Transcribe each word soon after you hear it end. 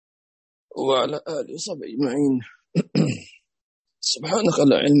وعلى آله وصحبه أجمعين. سبحانك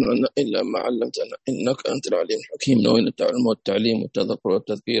لا علم لنا إلا ما علمتنا إنك أنت العليم الحكيم. نوين التعلم والتعليم والتذكر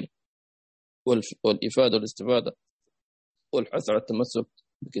والتذكير والإفادة والاستفادة والحث على التمسك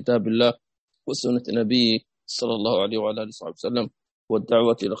بكتاب الله وسنة نبيه صلى الله عليه وعلى آله وصحبه وسلم،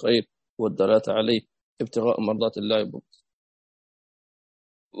 والدعوة إلى الخير والدلالة عليه ابتغاء مرضات الله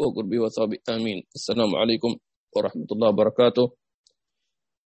وقربه وثوابه. آمين. السلام عليكم ورحمة الله وبركاته.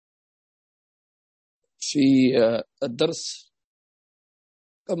 في الدرس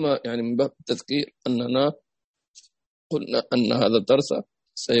كما من باب التذكير أننا قلنا أن هذا الدرس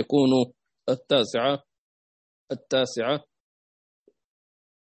سيكون التاسعة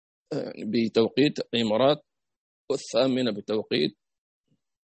بتوقيت الإمارات، والثامنة بتوقيت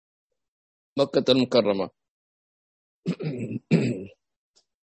مكة المكرمة.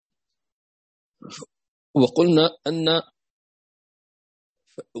 وقلنا أن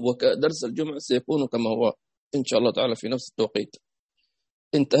درس الجمعة سيكون كما هو إن شاء الله تعالى في نفس التوقيت.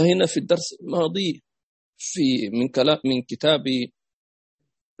 انتهينا في الدرس الماضي من كتاب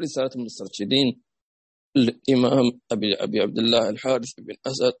رسالة المسترشدين الإمام أبي عبد الله الحارث بن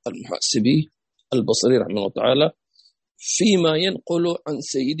أسد المحاسبي البصري رحمه الله تعالى، فيما ينقل عن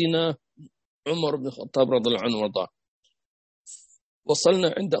سيدنا عمر بن الخطاب رضي الله عنه وارضاه.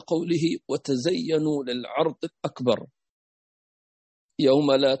 وصلنا عند قوله: وتزينوا للعرض الأكبر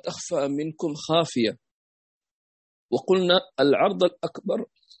يوم لا تخفى منكم خافية. وقلنا العرض الأكبر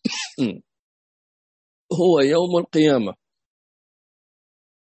هو يوم القيامة،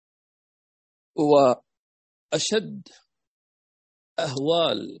 وأشد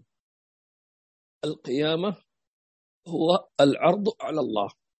أهوال القيامة هو العرض على الله،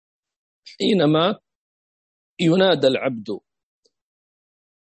 حينما ينادى العبد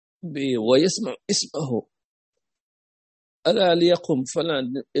ويسمع اسمه: ألا ليقم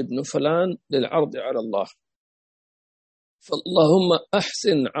فلان ابن فلان للعرض على الله، فاللهم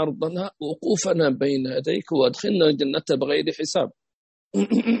أحسن عرضنا وقوفنا بين يديك وادخلنا الجنة بغير حساب.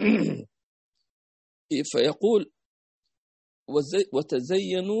 فيقول: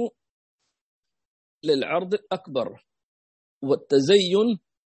 وتزينوا للعرض الأكبر. والتزين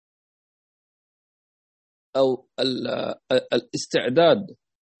أو الاستعداد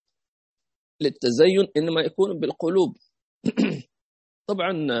للتزين إنما يكون بالقلوب.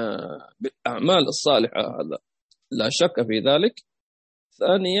 طبعا بالأعمال الصالحة هذا لا شك في ذلك.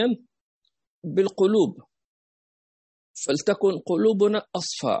 ثانيا بالقلوب، فلتكن قلوبنا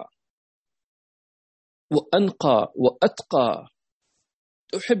أصفى وأنقى وأتقى،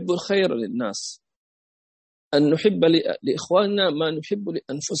 تحب الخير للناس، أن نحب لإخواننا ما نحب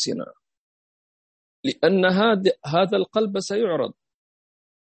لأنفسنا، لأن هذا القلب سيعرض.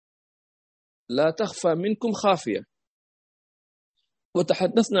 لا تخفى منكم خافية.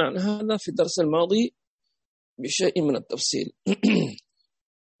 وتحدثنا عن هذا في الدرس الماضي بشيء من التفصيل.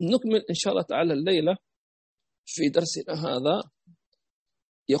 نكمل إن شاء الله تعالى الليلة في درسنا هذا.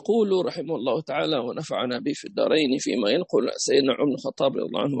 يقول رحمه الله تعالى ونفعنا به في الدارين فيما ينقل سيدنا عمر بن الخطاب رضي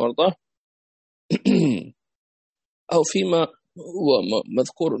الله عنه وارضاه، أو فيما هو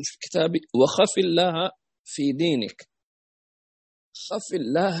مذكور في الكتاب: وخف الله في دينك. خف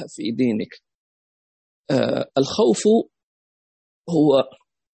الله في دينك. الخوف هو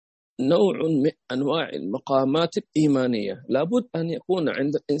نوع من أنواع المقامات الإيمانية، لابد أن يكون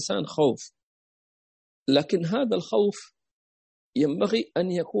عند الإنسان خوف، لكن هذا الخوف ينبغي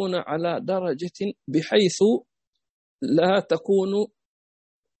أن يكون على درجة بحيث لا تكون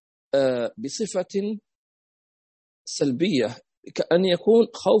بصفة سلبية، كأن يكون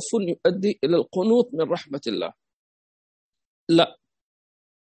خوف يؤدي إلى القنوط من رحمة الله. لا،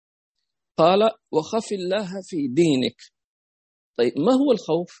 قال: وخف الله في دينك. طيب، ما هو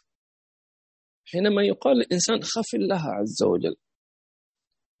الخوف؟ حينما يقال الإنسان خف الله عز وجل،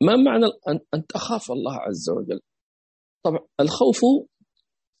 ما معنى أن تخاف الله عز وجل؟ طبعا الخوف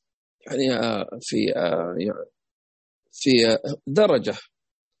في درجة،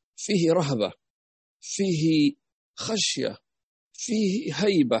 فيه رهبة، فيه خشية، فيه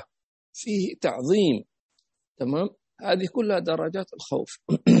هيبة، فيه تعظيم. تمام؟ هذه كلها درجات الخوف.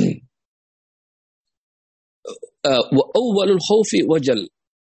 وأول الخوف وجل.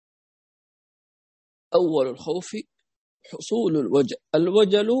 أول الخوف حصول الوجل.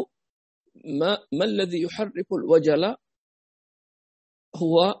 الوجل ما الذي يحرك الوجل؟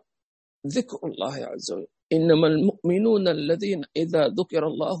 هو ذكر الله عز وجل. إنما المؤمنون الذين إذا ذكر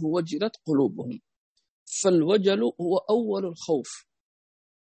الله وجلت قلوبهم. فالوجل هو أول الخوف.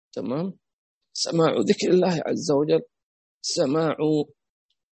 تمام؟ سماع ذكر الله عز وجل، سماع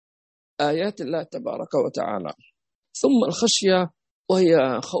آيات الله تبارك وتعالى. ثم الخشية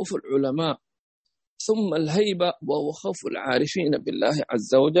وهي خوف العلماء، ثم الهيبة وهو خوف العارفين بالله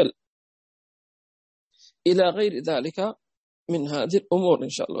عز وجل، إلى غير ذلك من هذه الأمور إن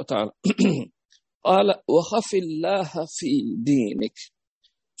شاء الله تعالى. قال وخف الله في دينك.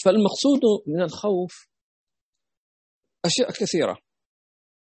 فالمقصود من الخوف أشياء كثيرة.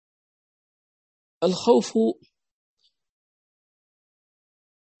 الخوف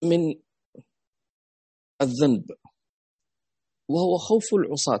من الذنب، وهو خوف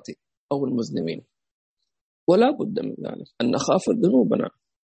العصاة أو المذنبين، ولا بد من ذلك أن نخاف ذنوبنا.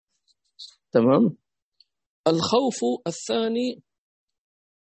 تمام. الخوف الثاني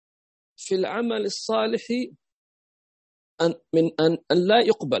في العمل الصالح من أن لا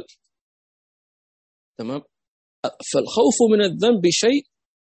يقبل. تمام. فالخوف من الذنب شيء،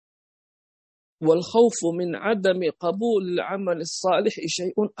 والخوف من عدم قبول العمل الصالح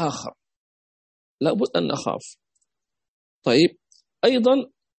شيء آخر، لا بد أن نخاف. طيب،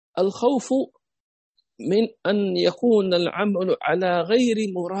 أيضا الخوف من أن يكون العمل على غير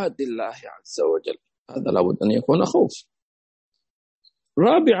مراد الله عز وجل، هذا لا بد أن يكون خوف.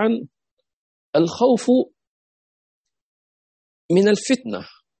 رابعا الخوف من الفتنة،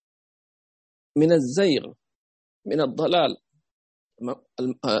 من الزيغ، من الضلال.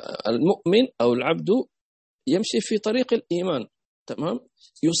 المؤمن أو العبد يمشي في طريق الإيمان، تمام،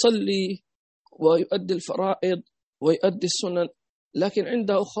 يصلي ويؤدي الفرائض ويؤدي السنن، لكن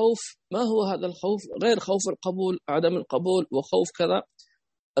عنده خوف. ما هو هذا الخوف؟ غير خوف القبول، عدم القبول، وخوف كذا.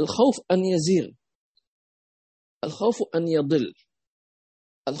 الخوف أن يزيغ، الخوف أن يضل،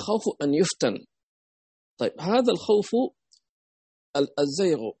 الخوف أن يفتن. طيب، هذا الخوف،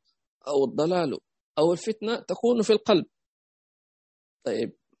 الزيغ أو الضلال أو الفتنة تكون في القلب.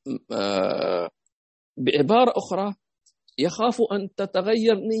 طيب، بعبارة أخرى يخاف أن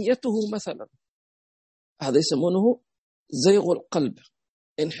تتغير نيته مثلا، هذا يسمونه زيغ القلب،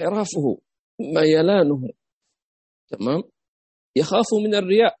 انحرافه، ميلانه. تمام. يخاف من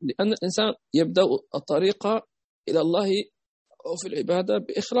الرياء، لأن الإنسان يبدأ الطريق إلى الله أو في العبادة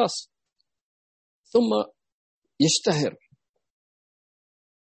بإخلاص، ثم يشتهر،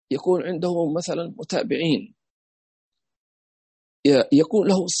 يكون عنده مثلا متابعين، يكون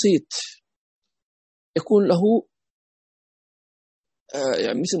له صيت، يكون له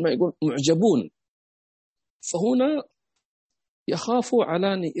يعني مثل ما يقول معجبون، فهنا يخاف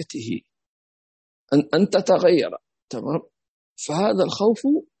على نيته أن تتغير. تمام. فهذا الخوف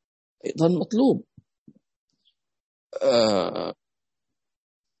أيضا مطلوب.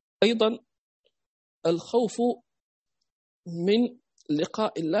 أيضا الخوف من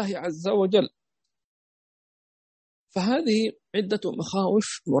لقاء الله عز وجل. فهذه عدة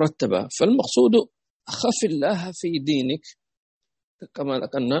مخاوف مرتبة. فالمقصود خف الله في دينك، كما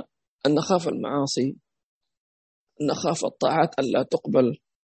ذكرنا، أن نخاف المعاصي، أن نخاف الطاعات ألا تقبل،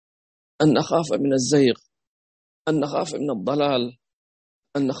 أن نخاف من الزيغ، أن نخاف من الضلال،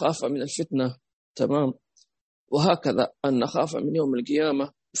 أن نخاف من الفتنة. تمام. وهكذا أن نخاف من يوم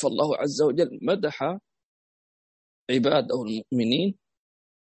القيامة. فالله عز وجل مدح عباده المؤمنين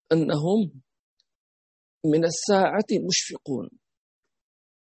أنهم من الساعة مشفقون.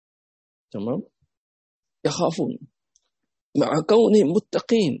 تمام. يخافون مع كونهم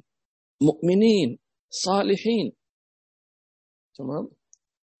متقين مؤمنين صالحين. تمام.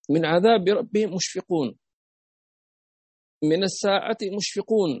 من عذاب ربهم مشفقون، من الساعة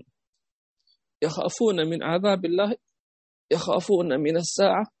مشفقون، يخافون من عذاب الله، يخافون من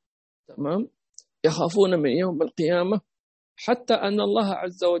الساعة. تمام. يخافون من يوم القيامة، حتى أن الله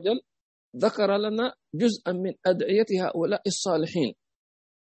عز وجل ذكر لنا جزءا من أدعية هؤلاء الصالحين،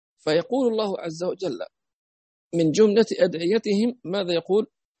 فيقول الله عز وجل من جملة أدعيتهم ماذا يقول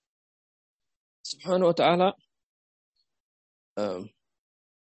سبحانه وتعالى؟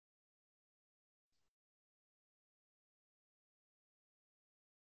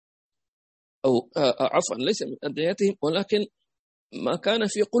 أو عفوا، ليس من أدعيتهم ولكن ما كان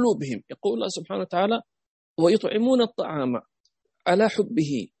في قلوبهم. يقول الله سبحانه وتعالى ويطعمون الطعام على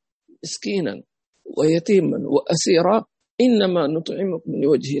حبه مسكينا ويتيما وأسيرا إنما نطعمكم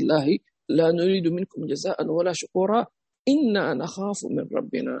لوجه الله لا نريد منكم جزاء ولا شكورا إنا نخاف من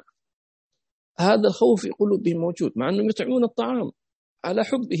ربنا. هذا الخوف في قلوبهم موجود، مع أنهم يطعمون الطعام على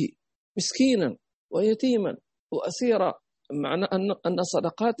حبه مسكينا ويتيما وأسيرا، معنى أن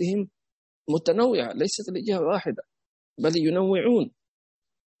صدقاتهم متنوعة ليست لجهة واحدة، بل ينوعون.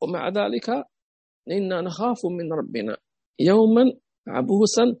 ومع ذلك إنا نخاف من ربنا يوما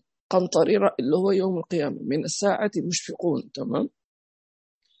عبوسا قمطريرا، اللي هو يوم القيامة، من الساعة مشفقون. تمام.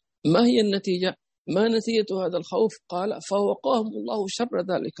 ما هي النتيجة؟ ما نتيجة هذا الخوف؟ قال فوقاهم الله شر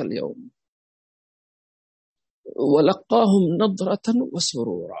ذلك اليوم. ولقاهم نضرة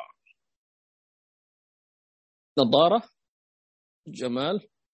وسرورا. نضارة جمال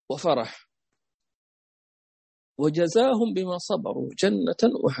وفرح، وجزاهم بما صبروا جنة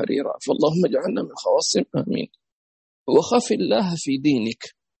وحريرا. فاللهم اجعلنا من خواصهم، آمين. وخف الله في دينك.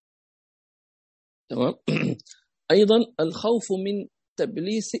 تمام. أيضا الخوف من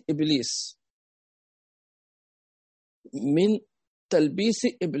تبليس إبليس، من تلبيس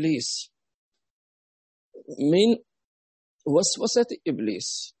إبليس، من وسوسة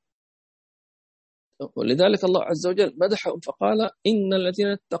إبليس. ولذلك الله عز وجل مدحهم فقال إن الذين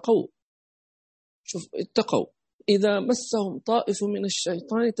اتقوا، شوف اتقوا، إذا مسهم طائف من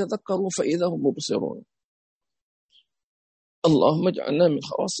الشيطان تذكروا فإذا هم مبصرون. اللهم اجعلنا من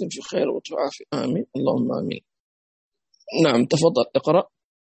خواصهم في خير وتعافي، آمين، اللهم آمين. نعم تفضل اقرأ.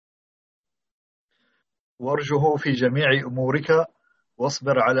 وارجه في جميع أمورك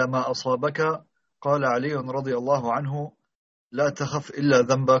واصبر على ما أصابك. قال علي رضي الله عنه: لا تخف إلا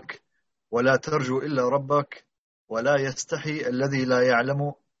ذنبك، ولا ترجو إلا ربك، ولا يستحي الذي لا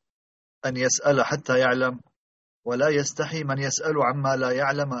يعلم أن يسأل حتى يعلم، ولا يستحي من يسأل عما لا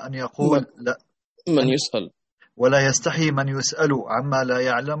يعلم أن يقول لا، من يسأل، ولا يستحي من يسأل عما لا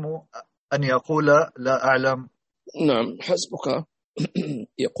يعلم أن يقول لا أعلم. نعم حسبك.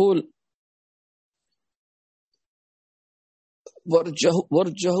 يقول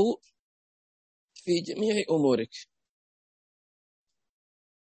وارجه في جميع أمورك.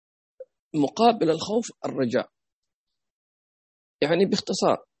 مقابل الخوف الرجاء، يعني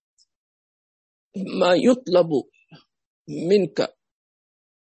باختصار ما يطلب منك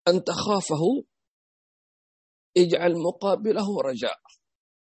أن تخافه اجعل مقابله رجاء.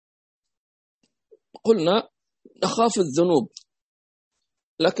 قلنا نخاف الذنوب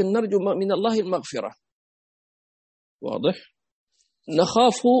لكن نرجو من الله المغفرة، واضح.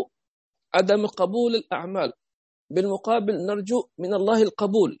 نخاف عدم قبول الأعمال، بالمقابل نرجو من الله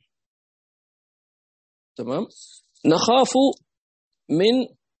القبول، تمام. نخاف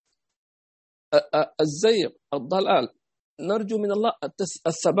من الزيغ الضلال، نرجو من الله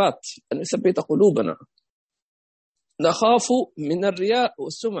الثبات أن يثبت قلوبنا. نخاف من الرياء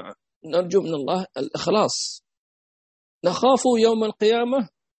والسمعة، نرجو من الله الإخلاص. نخاف يوم القيامة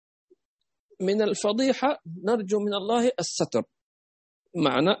من الفضيحة، نرجو من الله الستر.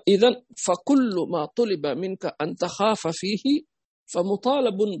 معنى إذن فكل ما طلب منك أن تخاف فيه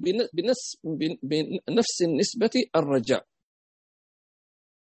فمطالب بنفس النسبة الرجاء،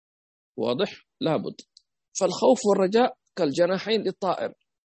 واضح، لابد. فالخوف والرجاء كالجناحين للطائر،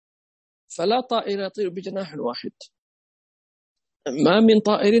 فلا طائر يطير بجناح واحد، ما من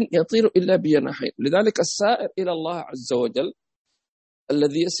طائر يطير إلا بجناحين. لذلك السائر إلى الله عز وجل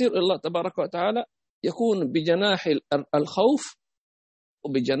الذي يسير إلى الله تبارك وتعالى يكون بجناح الخوف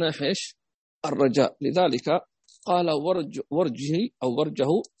وبجناح الرجاء. لذلك قال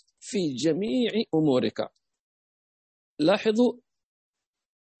ورجه في جميع أمورك. لاحظوا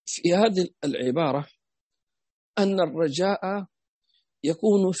في هذه العبارة أن الرجاء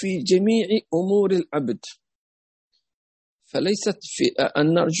يكون في جميع أمور العبد، فليست في أن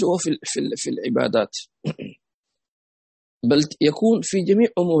نرجو في العبادات، بل يكون في جميع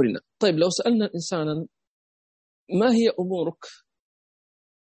أمورنا. طيب لو سألنا إنسانا ما هي أمورك،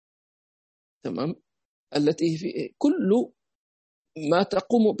 تمام، التي في كل ما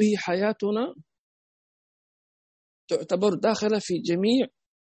تقوم به حياتنا تعتبر داخلة في جميع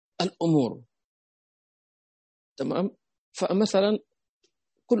الأمور، تمام. فمثلا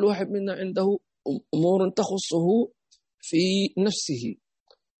كل واحد منا عنده أمور تخصه في نفسه،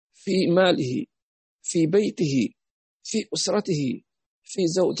 في ماله، في بيته، في أسرته، في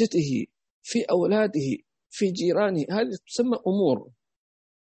زوجته، في أولاده، في جيرانه، هذه تسمى أمور،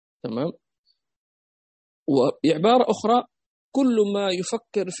 تمام. وبعبارة أخرى كل ما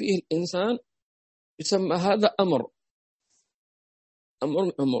يفكر فيه الإنسان يسمى هذا أمر.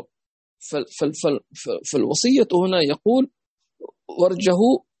 فالوصية هنا يقول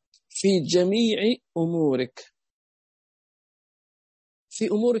وارجه في جميع أمورك، في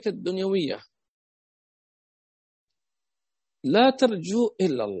أمورك الدنيوية لا ترجو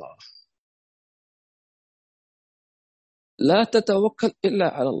إلا الله، لا تتوكل إلا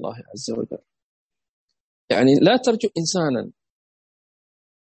على الله عز وجل، يعني لا ترجو إنسانا،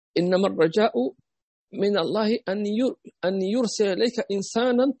 إنما الرجاء من الله أن يرسل إليك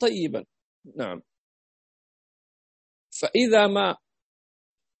إنسانا طيبا. نعم. فإذا ما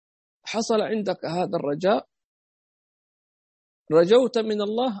حصل عندك هذا الرجاء رجوت من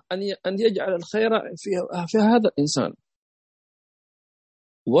الله أن يجعل الخير في هذا الإنسان.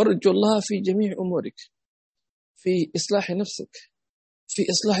 وارجو الله في جميع أمورك، في إصلاح نفسك، في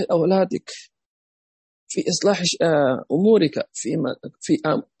إصلاح أولادك، في إصلاح أمورك، في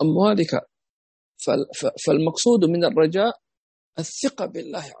أموالك. فالمقصود من الرجاء الثقة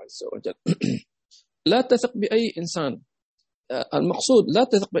بالله عز وجل. لا تثق بأي إنسان. المقصود لا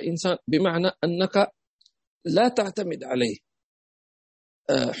تثق بإنسان بمعنى أنك لا تعتمد عليه.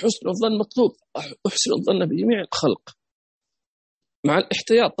 حسن الظن مطلوب، أحسن الظن بجميع الخلق مع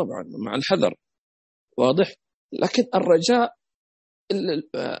الاحتياط طبعا، مع الحذر، واضح. لكن الرجاء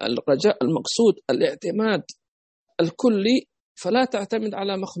المقصود الاعتماد الكلي، فلا تعتمد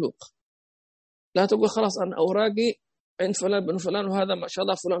على مخلوق. لا تقول خلاص أنا أوراقي عند فلان بن فلان وهذا ما شاء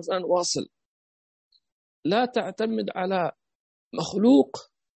الله فلان فلان واصل. لا تعتمد على مخلوق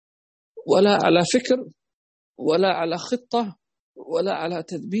ولا على فكر ولا على خطة ولا على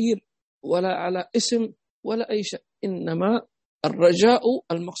تدبير ولا على اسم ولا أي شيء. إنما الرجاء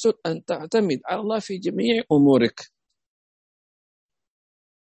المقصود أن تعتمد على الله في جميع أمورك.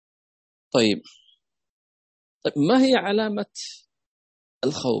 طيب ما هي علامة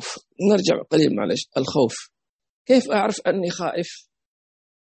الخوف؟ نرجع قليل معلش. الخوف كيف أعرف أني خائف؟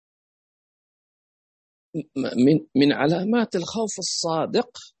 من علامات الخوف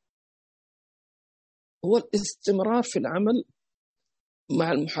الصادق هو الاستمرار في العمل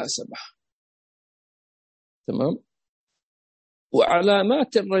مع المحاسبة. تمام.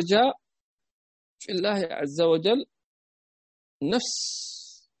 وعلامات الرجاء في الله عز وجل نفس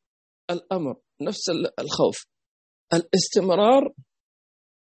الأمر، نفس الخوف، الاستمرار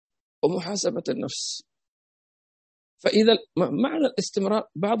ومحاسبة النفس. فإذا معنى الاستمرار،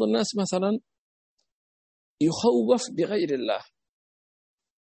 بعض الناس مثلا يخوف بغير الله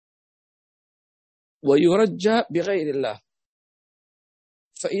ويرجى بغير الله،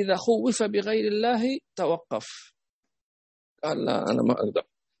 فإذا خوف بغير الله توقف، قال لا أنا ما أقدر.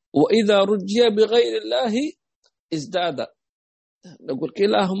 وإذا رجي بغير الله ازداد. نقول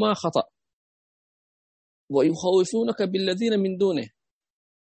كلاهما خطأ. ويخوفونك بالذين من دونه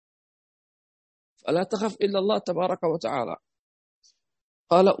فلا تخف إلا الله تبارك وتعالى.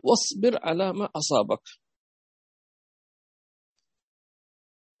 قال واصبر على ما أصابك.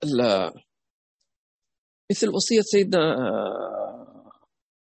 مثل وصية سيدنا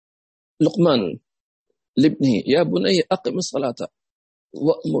لقمان لابنه: يا بني أقم الصلاة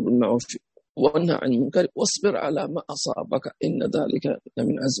وأمر بالمعروف وانهى عن المنكر واصبر على ما أصابك إن ذلك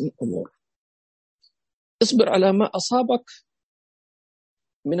من عزم الأمور. اصبر على ما أصابك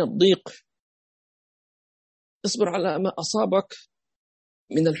من الضيق، اصبر على ما أصابك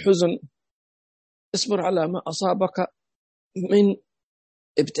من الحزن، اصبر على ما أصابك من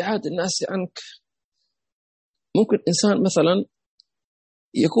ابتعاد الناس عنك. ممكن إنسان مثلا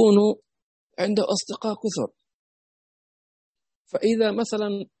يكون عنده أصدقاء كثر، فإذا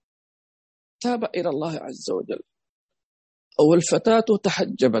مثلا تاب إلى الله عز وجل أو الفتاة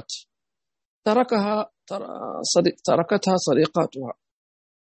تحجبت تركتها صديقاتها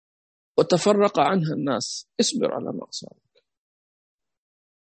وتفرق عنها الناس، اصبر على ما أصابك.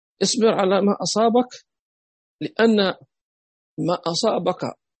 اصبر على ما أصابك، لأن ما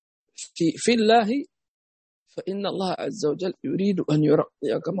أصابك في الله فإن الله عز وجل يريد أن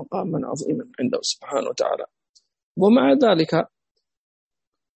يرقيك مقاما عظيما عنده سبحانه وتعالى. ومع ذلك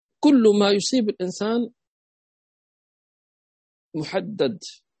كل ما يصيب الإنسان محدد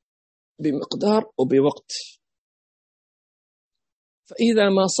بمقدار وبوقت، فإذا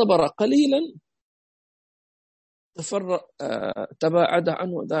ما صبر قليلا تباعد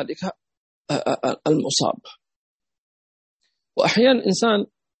عنه ذلك المصاب. وأحيانا الإنسان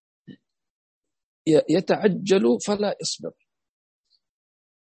يتعجل فلا يصبر،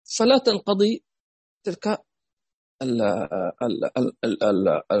 فلا تنقضي تلك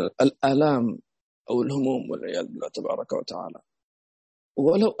الآلام أو الهموم والعياذ بالله تبارك وتعالى.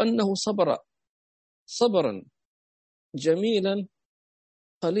 ولو أنه صبر صبرا جميلا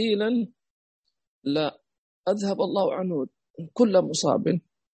قليلا لا أذهب الله عنه كل مصاب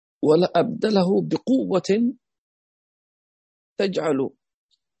ولا أبدله بقوة تجعل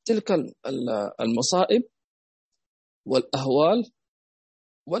تلك المصائب والأهوال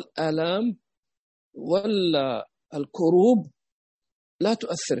والآلام والكروب لا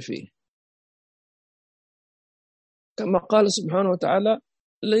تؤثر فيه. كما قال سبحانه وتعالى: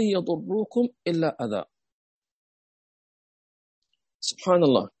 لن يضروكم إلا أذى. سبحان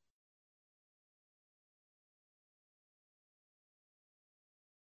الله.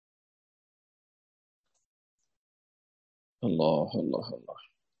 الله الله الله.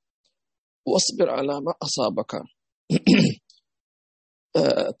 واصبر على ما أصابك.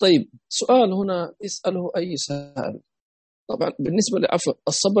 طيب سؤال هنا يسأله أي سائل. طبعا بالنسبة لعفو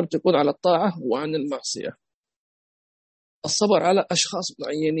الصبر تكون على الطاعة وعن المعصية. الصبر على أشخاص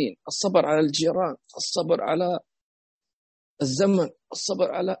معينين، الصبر على الجيران، الصبر على الزمن،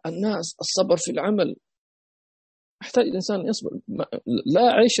 الصبر على الناس، الصبر في العمل. يحتاج الإنسان يصبر، لا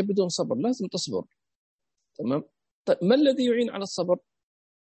عيش بدون صبر، لازم تصبر. تمام. طيب ما الذي يعين على الصبر؟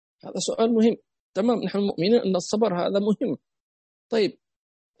 هذا سؤال مهم. تمام، نحن مؤمنين أن الصبر هذا مهم. طيب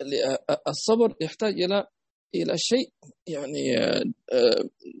الصبر يحتاج إلى شيء، يعني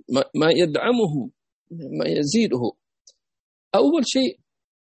ما يدعمه، ما يزيده. أول شيء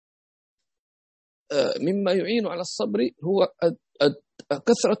مما يعين على الصبر هو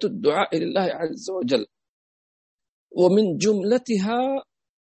كثرة الدعاء لله عز وجل، ومن جملتها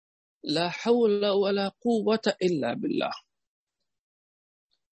لا حول ولا قوة إلا بالله.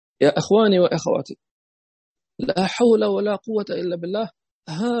 يا أخواني وأخواتي، لا حول ولا قوة إلا بالله،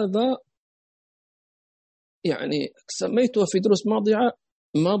 هذا يعني سميته في دروس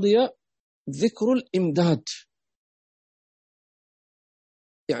ماضية ذكر الإمداد.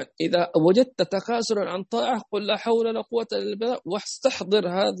 يعني إذا وجدت تكاسلا عن طاعة قل لا حول ولا قوة إلا بالله، واستحضر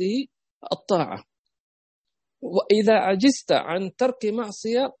هذه الطاعة. وإذا عجزت عن ترك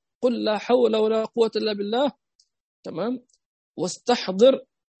معصية قل لا حول ولا قوة إلا بالله. تمام. واستحضر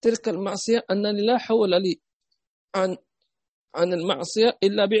تلك المعصية أنني لا حول لي عن المعصية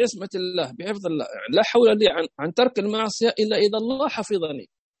إلا بعصمة الله، بحفظ الله. يعني لا حول لي عن ترك المعصية إلا إذا الله حفظني.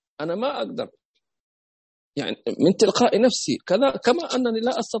 أنا ما أقدر يعني من تلقاء نفسي كذا، كما أنني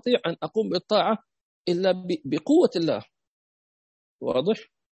لا أستطيع أن أقوم بالطاعة إلا بقوة الله. واضح؟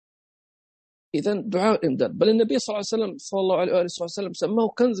 إذن دعاء الإمداد، بل النبي صلى الله عليه وسلم سماه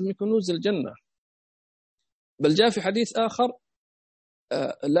كنز من كنوز الجنة. بل جاء في حديث آخر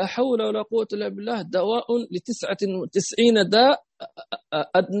لا حول ولا قوة إلا بالله دواء ل99 داء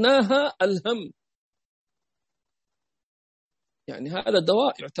أدناها الهم. يعني هذا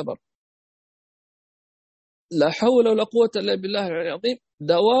دواء يعتبر. لا حول ولا قوة إلا بالله العلي العظيم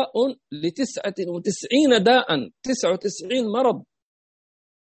دواء ل99 داء، 99 مرض.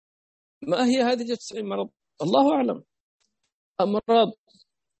 ما هي هذه 99 مرض؟ الله أعلم. أمراض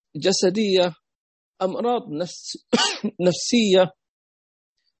جسدية، أمراض نفسية،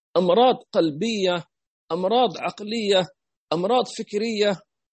 أمراض قلبية، أمراض عقلية، أمراض فكرية،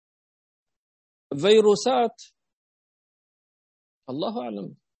 فيروسات، الله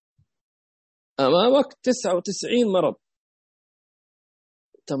أعلم. أمامك 99 مرض.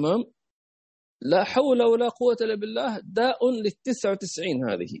 تمام. لا حول ولا قوة إلا بالله داء ل99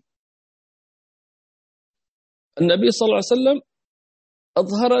 هذه. النبي صلى الله عليه وسلم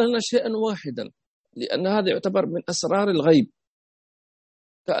أظهر لنا شيئا واحدا، لأن هذا يعتبر من أسرار الغيب.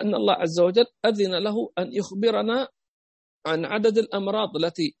 كأن الله عز وجل أذن له أن يخبرنا عن عدد الأمراض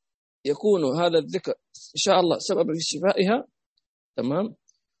التي يكون هذا الذكر إن شاء الله سببا في شفائها. تمام.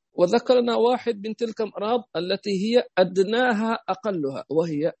 وذكرنا واحد من تلك الأمراض التي هي أدناها أقلها،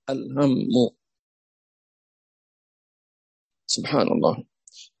 وهي الهم. سبحان الله.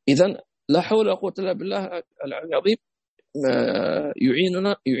 إذن لا حول ولا قوة إلا بالله العظيم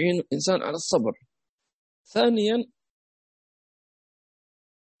يعين الإنسان على الصبر. ثانيا،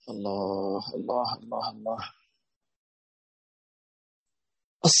 الله الله الله الله،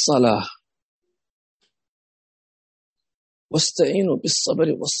 الصلاة. واستعينوا بالصبر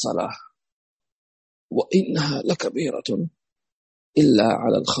والصلاة وإنها لكبيرة إلا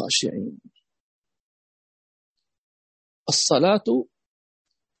على الخاشعين. الصلاة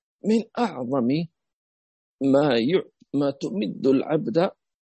من أعظم ما تمد العبد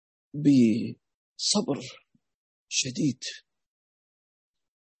بصبر شديد.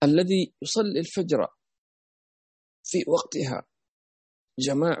 الذي يصلي الفجر في وقتها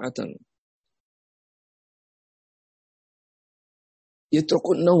جماعة، يترك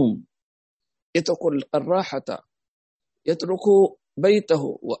النوم، يترك الراحة، يترك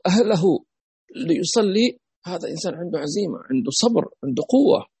بيته وأهله ليصلي، هذا إنسان عنده عزيمة، عنده صبر، عنده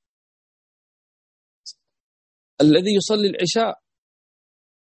قوة. الذي يصلي العشاء،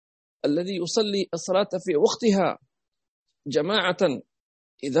 الذي يصلي الصلاة في وقتها جماعة،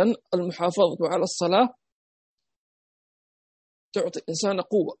 إذن المحافظة على الصلاة تعطي الإنسان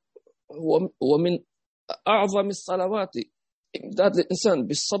قوة. ومن أعظم الصلوات إمداد الإنسان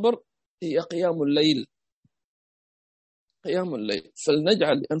بالصبر هي قيام الليل. قيام الليل،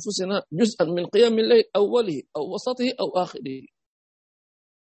 فلنجعل لأنفسنا جزءا من قيام الليل، أوله أو وسطه أو آخره.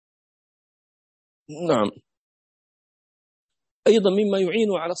 نعم. أيضا مما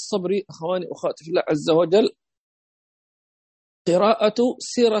يعين على الصبر أخواني أخواتي في الله عز وجل قراءة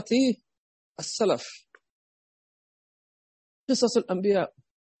سيرة السلف، قصص الأنبياء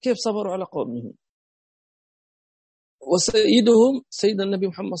كيف صبروا على قومهم. وسيدهم سيد النبي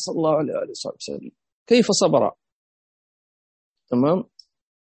محمد صلى الله عليه وسلم كيف صبر. تمام.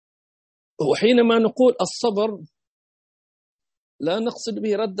 وحينما نقول الصبر لا نقصد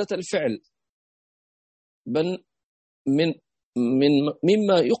به ردة الفعل، بل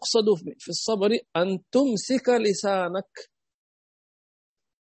مما يقصد في الصبر أن تمسك لسانك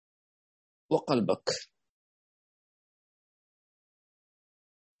وقلبك.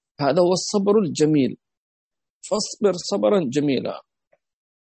 هذا هو الصبر الجميل. فاصبر صبرا جميلا،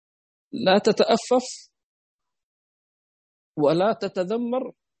 لا تتأفف ولا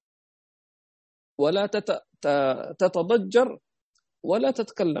تتذمر ولا تتضجر ولا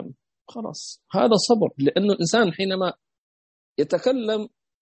تتكلم. خلاص، هذا صبر. لأنه الإنسان حينما يتكلم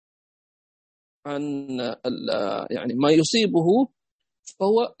عن يعني ما يصيبه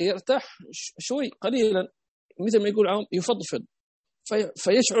فهو يرتاح شوي قليلا، مثل ما يقول عام يفضفض،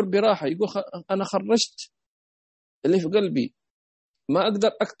 فيشعر براحة، يقول أنا خرجت اللي في قلبي، ما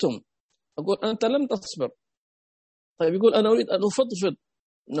أقدر أكتم. أقول أنت لم تصبر. طيب يقول أنا أريد أن أفضفض،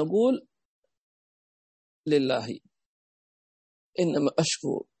 نقول لله إنما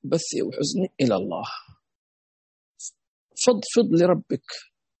أشكو بثي وحزني إلى الله. فضفض لربك،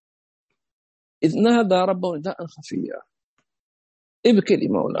 إذ نادى ربه نداء خفيا، ابكي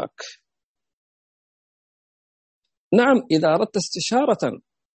لمولاك. نعم، إذا أردت استشارة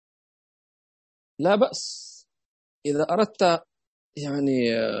لا بأس. إذا أردت يعني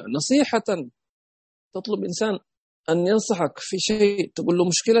نصيحة، تطلب إنسان أن ينصحك في شيء، تقول له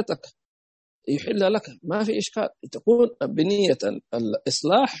مشكلتك يحل لك، ما في إشكال. تكون بنية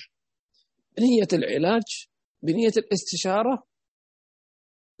الإصلاح، بنية العلاج، بنية الاستشارة،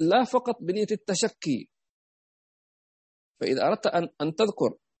 لا فقط بنية التشكي. فإذا أردت أن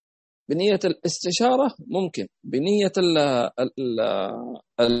تذكر بنية الاستشارة ممكن، بنية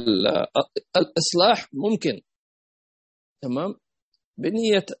الإصلاح ممكن، تمام،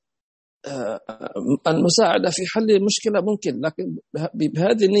 بنية المساعدة في حل المشكلة ممكن، لكن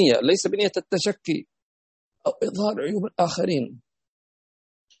بهذه النية، ليس بنية التشكي أو إظهار عيوب الآخرين.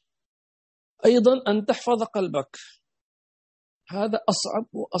 أيضا أن تحفظ قلبك، هذا أصعب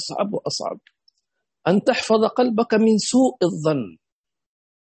وأصعب وأصعب. أن تحفظ قلبك من سوء الظن،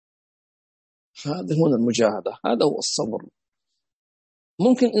 هذا هو المجاهدة، هذا هو الصبر.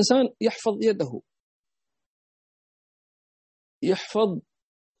 ممكن إنسان يحفظ يده، يحفظ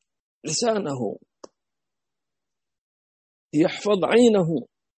لسانه، يحفظ عينه،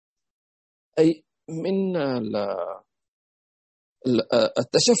 أي من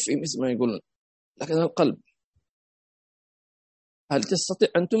التشفي مثل ما يقولون. لكن القلب، هل تستطيع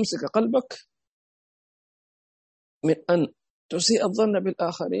أن تمسك قلبك من أن تسيء الظن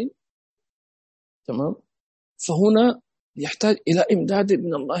بالآخرين؟ تمام. فهنا يحتاج إلى إمداد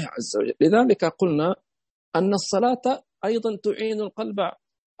من الله عز وجل. لذلك قلنا أن الصلاة أيضا تعين القلب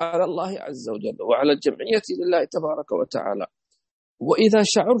على الله عز وجل وعلى الجمعية لله تبارك وتعالى. وإذا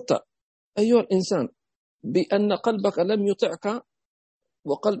شعرت أيها الإنسان بأن قلبك لم يطعك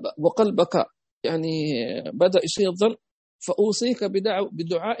وقلبك يعني بدأ يسيء الظن، فأوصيك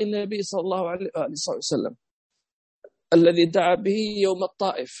بدعاء النبي صلى الله عليه وسلم الذي دعا به يوم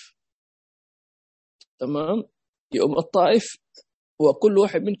الطائف. تمام، يوم الطائف، وكل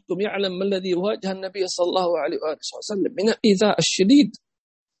واحد منكم يعلم ما الذي يواجه النبي صلى الله عليه وسلم من الإيذاء الشديد.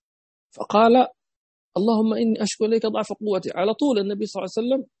 فقال اللهم إني أشكو إليك ضعف قوتي. على طول النبي صلى الله عليه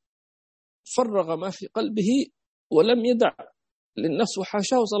وسلم فرغ ما في قلبه ولم يدع للنفس،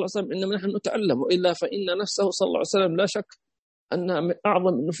 وحاشاه صلى الله عليه وسلم، إنما نحن نتعلم، وإلا فإن نفسه صلى الله عليه وسلم لا شك أنها من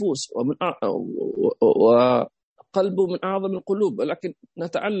أعظم النفوس وقلبه من أعظم القلوب، ولكن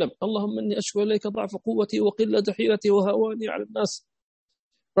نتعلم. اللهم إني أشكو إليك ضعف قوتي وقلة حيلتي وهواني على الناس.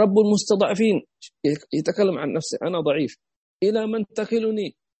 رب المستضعفين يتكلم عن نفسه، أنا ضعيف، إلى من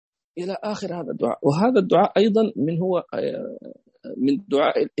تكلني، إلى آخر هذا الدعاء. وهذا الدعاء أيضا من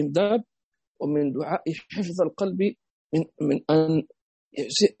دعاء الإمداد، ومن دعاء حفظ القلب من أن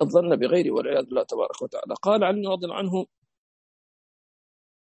يسيء الظن بغيره والعياذ بالله تبارك وتعالى. قال علي رضي الله عنه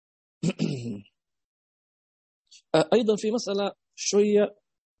أيضا في مسألة شوية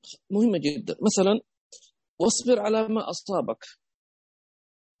مهمة جدا، مثلا واصبر على ما أصابك.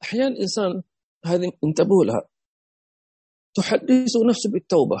 أحيانا إنسان، هذه انتبهوا لها، تحدث نفسه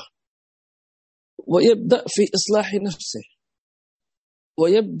بالتوبة ويبدأ في إصلاح نفسه،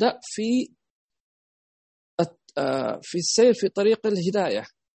 ويبدأ في السير في طريق الهداية،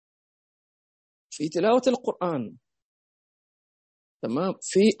 في تلاوة القرآن، تمام،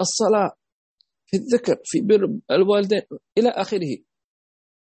 في الصلاة، في الذكر، في بر الوالدين إلى آخره،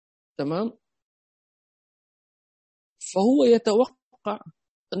 تمام. فهو يتوقع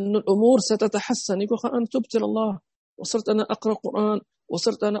أن الأمور ستتحسن، يقول أنا تبت إلى الله، وصرت أنا أقرأ القرآن،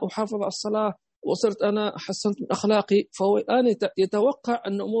 وصرت أنا أحافظ على الصلاة، وصرت أنا حسنت من أخلاقي، فهو الآن يتوقع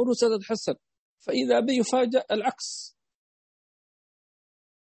أن أموره ستتحسن، فإذا بي يفاجأ العكس،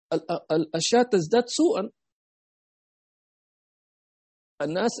 الأشياء تزداد سوءا،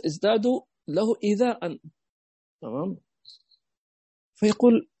 الناس ازدادوا له إيذاء. تمام.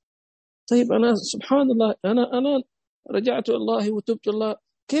 فيقول طيب أنا سبحان الله، أنا رجعت إلى الله وتبت الله،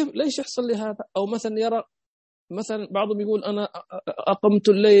 كيف ليش يحصل لي هذا؟ أو مثلا يرى، مثلا بعضهم يقول أنا أقمت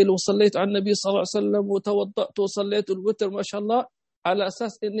الليل وصليت على النبي صلى الله عليه وسلم وتوضأت وصليت الوتر ما شاء الله، على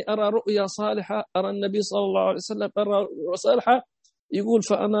أساس إني أرى رؤيا صالحة، أرى النبي صلى الله عليه وسلم، أرى رؤيا صالحة، يقول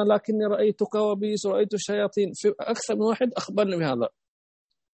فأنا لكني رأيت كوابيس ورأيت الشياطين، في أكثر من واحد أخبرني بهذا.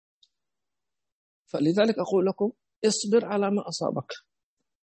 فلذلك أقول لكم اصبر على ما أصابك.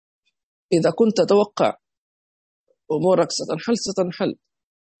 إذا كنت تتوقع أمورك ستنحل،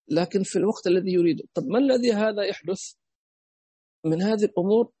 لكن في الوقت الذي يريده. طب ما الذي هذا يحدث من هذه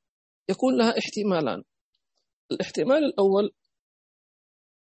الأمور؟ يكون لها احتمالان. الاحتمال الأول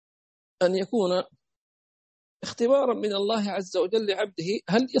أن يكون اختبارا من الله عز وجل لعبده،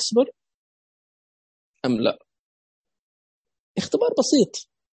 هل يصبر أم لا؟ اختبار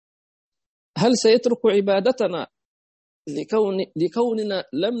بسيط، هل سيترك عبادتنا لكوننا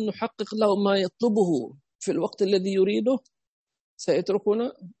لم نحقق له ما يطلبه في الوقت الذي يريده؟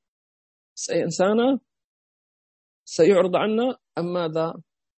 سيتركنا؟ سينسانا؟ سيعرض عنا أم ماذا؟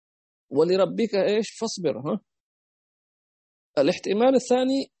 ولربك إيش؟ فاصبر. الاحتمال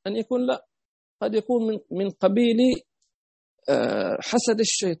الثاني أن يكون لا، قد يكون من قبيل حسد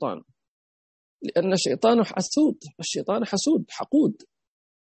الشيطان، لأن الشيطان حسود، الشيطان حسود حقود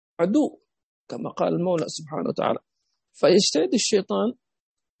عدو كما قال المولى سبحانه وتعالى. فيجتهد الشيطان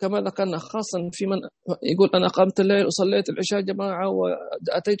كما ذكرنا، خاصة في من يقول أنا قمت الليل وصليت العشاء جماعة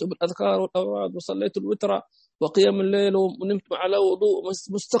وأتيت بالأذكار والأوراد وصليت الوتر وقيام الليل ونمت على وضوء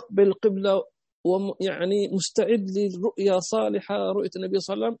مستقبل القبلة ويعني مستعد للرؤيا صالحة، رؤية النبي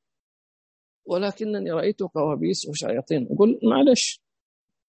صلى الله عليه وسلم، ولكنني رأيت كوابيس وشياطين. يقول معلش،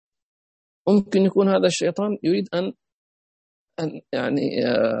 ممكن يكون هذا الشيطان يريد أن يعني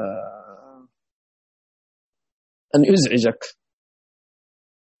أن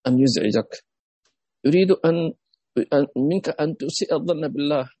يزعجك، يريد أن منك أن تسيء الظن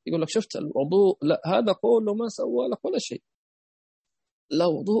بالله. يقول لك شفت الوضوء، لا هذا كله ما سوى لك ولا شيء، لا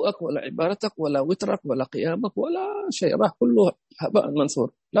وضوءك ولا عبارتك ولا وترك ولا قيامك ولا شيء، راح كله هباء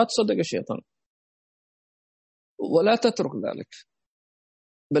منثور. لا تصدق الشيطان ولا تترك ذلك،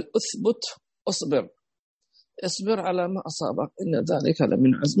 بل أثبت، اصبر على ما أصابك، إن ذلك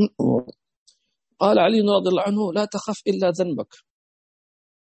لمن عزم الأمور. قال علي رضي الله عنه لا تخف إلا ذنبك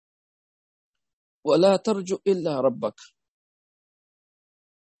ولا ترجو إلا ربك.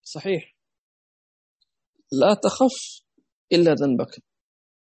 صحيح، لا تخف إلا ذنبك.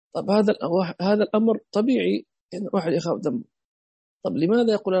 طب هذا الأمر طبيعي إن واحد يخاف ذنبه. طب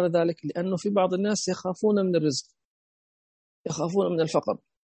لماذا يقول أنا ذلك؟ لأنه في بعض الناس يخافون من الرزق، يخافون من الفقر،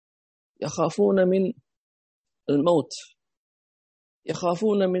 يخافون من الموت،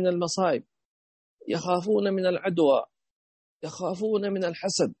 يخافون من المصائب، يخافون من العدوى، يخافون من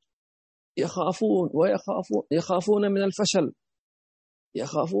الحسد، يخافون من الفشل،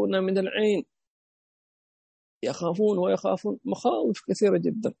 يخافون من العين، يخافون مخاوف كثيرة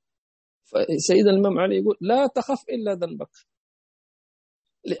جدا. فسيدنا الإمام علي يقول لا تخف إلا ذنبك،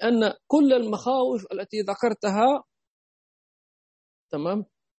 لأن كل المخاوف التي ذكرتها، تمام،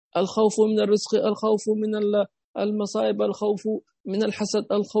 الخوف من الرزق، الخوف من المصائب، الخوف من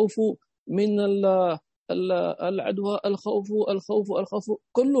الحسد، الخوف من العدوى، الخوف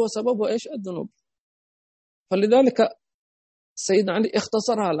كله سببه إيش؟ الذنوب. فلذلك سيدنا علي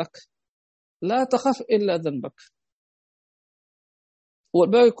اختصرها لك، لا تخف إلا ذنبك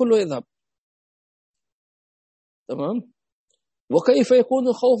والباقي كله يذهب. تمام. وكيف يكون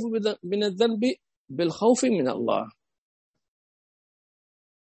الخوف من الذنب؟ بالخوف من الله.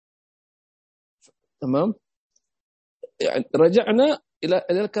 تمام. يعني رجعنا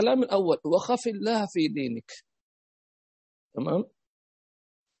إلى الكلام الأول، وخف الله في دينك. تمام.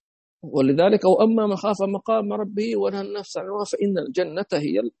 ولذلك وأما من خاف مقام ربه ونهى النفس عن الهوى فإن الجنة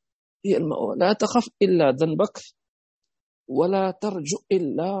هي المأوى. لا تخف إلا ذنبك ولا ترجو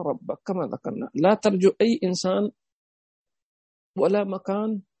إلا ربك، كما ذكرنا. لا ترجو أي إنسان ولا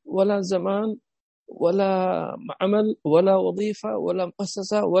مكان ولا زمان ولا عمل ولا وظيفة ولا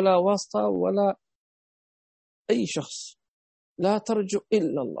مؤسسة ولا واسطة ولا أي شخص. لا ترجو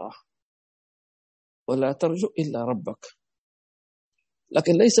إلا الله ولا ترجو إلا ربك.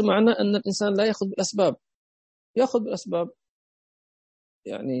 لكن ليس معنى أن الإنسان لا يأخذ بالأسباب، يأخذ بالأسباب.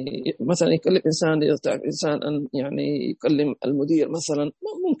 يعني مثلا يكلم إنسان أن يعني يكلم المدير مثلا،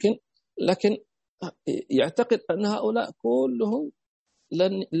 ممكن، لكن يعتقد أن هؤلاء كلهم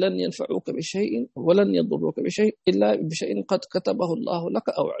لن ينفعوك بشيء ولن يضروك بشيء إلا بشيء قد كتبه الله لك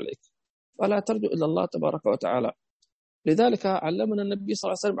أو عليك، فلا ترجو إلا الله تبارك وتعالى. لذلك علمنا النبي صلى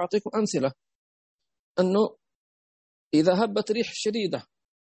الله عليه وسلم، أعطيكم أمثلة، أنه إذا هبت ريح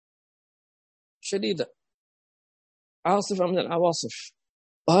شديدة عاصفة من العواصف،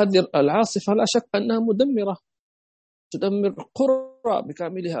 وهذه العاصفة لا شك أنها مدمرة، تدمر قرى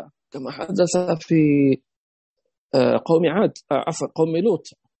بكاملها كما حدث في قوم عاد، عفوا قوم لوط.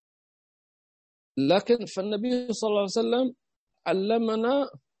 لكن فالنبي صلى الله عليه وسلم علمنا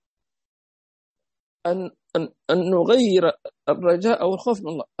أن نغير الرجاء أو الخوف من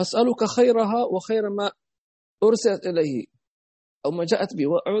الله. أسألك خيرها وخير ما أرسلت إليه أو ما جاءت به،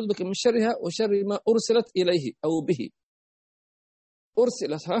 وأعوذ بك من شرها وشر ما أرسلت إليه أو به.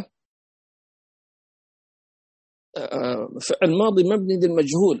 أرسلت فعل ماضي مبني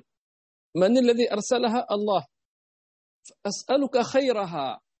للمجهول، من الذي أرسلها؟ الله. أسألك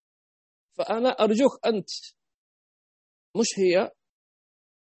خيرها، فأنا أرجوك أنت، مش هي.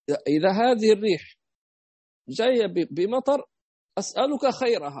 إذا هذه الريح جاية بمطر أسألك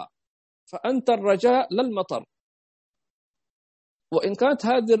خيرها، فأنت الرجاء للمطر. وإن كانت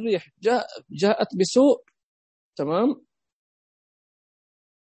هذه الريح جاءت بسوء، تمام،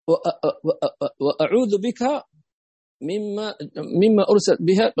 وأعوذ بك مما أرسلت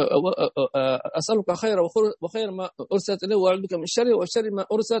بها، أسألك خير وخير ما أرسلت إليه، وأعوذ بك من شر وشر ما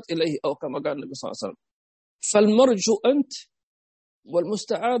أرسلت إليه، أو كما قال النبي صلى الله عليه وسلم. فالمرجو أنت،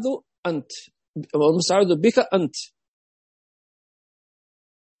 والمستعاذ أنت، والمستعاذ بك أنت،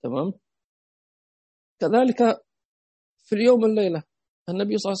 تمام. كذلك في اليوم والليلة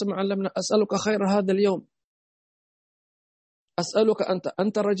النبي صلى الله عليه وسلم علمنا: أسألك خير هذا اليوم، أسألك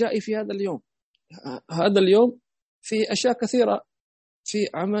أنت رجائي في هذا اليوم. هذا اليوم في أشياء كثيرة، في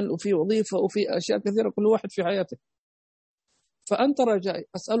عمل وفي وظيفة وفي أشياء كثيرة كل واحد في حياته، فأنت رجائي.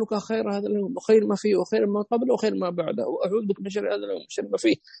 أسألك خير هذا اليوم وخير ما فيه وخير ما قبله وخير ما بعده، وأعوذ بك من شر هذا اليوم وشر ما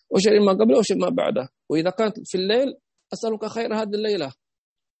فيه وشر ما قبله وشر ما بعده. وإذا كانت في الليل أسألك خير هذه الليلة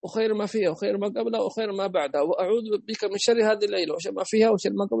وخير ما فيها وخير ما قبله وخير ما بعده، وأعوذ بك من شر هذه الليلة وشر ما فيها وشر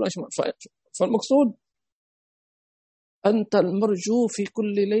ما قبله. فالمقصود أنت المرجو في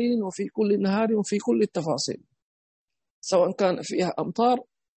كل ليل وفي كل نهار وفي كل التفاصيل، سواء كان فيها أمطار،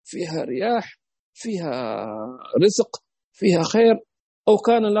 فيها رياح، فيها رزق، فيها خير، أو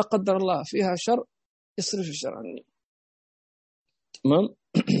كان لا قدر الله فيها شر، اصرف الشر عني. تمام.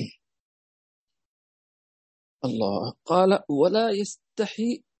 الله قال: ولا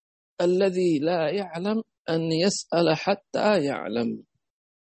يستحي الذي لا يعلم أن يسأل حتى يعلم.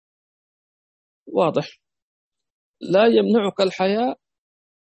 واضح. لا يمنعك الحياء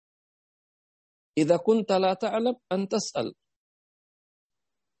إذا كنت لا تعلم أن تسأل.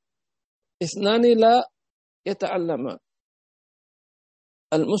 اثنان لا يتعلمان: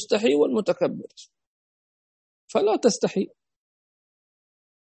 المستحي والمتكبر. فلا تستحي،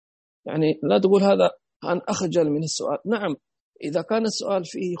 يعني لا تقول هذا أن أخجل من السؤال. نعم، إذا كان السؤال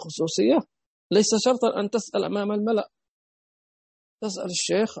فيه خصوصية ليس شرطا أن تسأل أمام الملأ، تسأل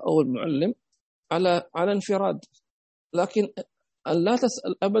الشيخ أو المعلم على انفراد، لكن أن لا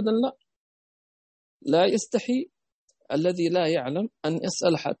تسأل أبدا لا. لا يستحي الذي لا يعلم أن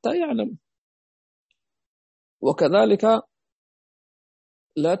يسأل حتى يعلم. وكذلك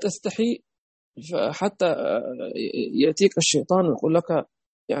لا تستحي حتى يأتيك الشيطان ويقول لك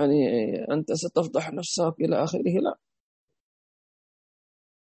يعني أنت ستفضح نفسك إلى آخره. لا.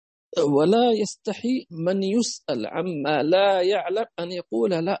 ولا يستحي من يسأل عما لا يعلم أن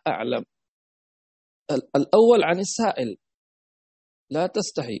يقول لا أعلم. الأول عن السائل لا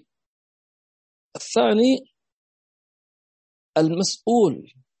تستحي. الثاني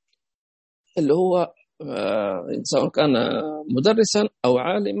المسؤول، اللي هو سواء كان مدرسا أو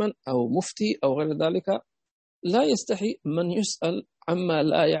عالما أو مفتي أو غير ذلك، لا يستحي من يسأل عما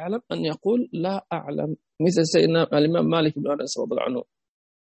لا يعلم أن يقول لا أعلم. مثل سيدنا الإمام مالك بن أنس رضي الله عنه،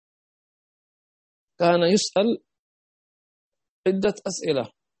 كان يسأل عدة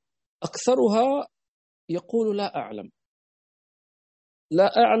أسئلة أكثرها يقول لا أعلم. لا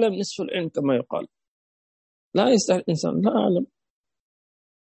أعلم نصف العلم كما يقال. لا يستحي الإنسان لا أعلم.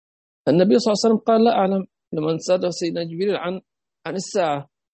 النبي صلى الله عليه وسلم قال لا أعلم لما سأله سيدنا جبريل عن الساعة،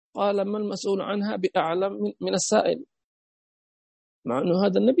 قال: ما المسؤول عنها بأعلم من السائل. مع أنه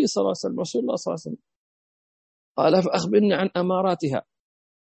هذا النبي صلى الله عليه وسلم رسول الله صلى الله عليه وسلم. قال: فأخبرني عن أماراتها.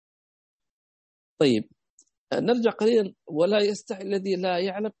 طيب، نرجع قليلا. ولا يستحي الذي لا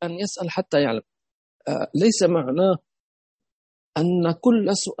يعلم أن يسأل حتى يعلم. ليس معناه أن كل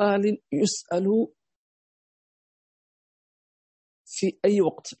سؤال يسأل في أي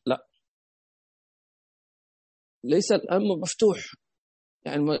وقت، لا. ليس الأمر مفتوح.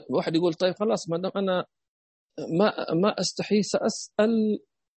 يعني واحد يقول طيب خلاص ما دام أنا ما أستحي سأسأل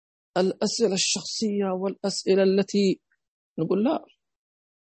الأسئلة الشخصية والأسئلة التي، نقول لا،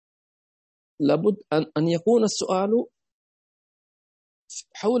 لابد أن يكون السؤال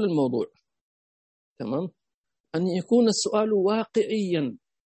حول الموضوع. تمام. أن يكون السؤال واقعيا،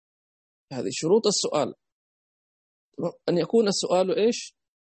 هذه شروط السؤال. أن يكون السؤال إيش؟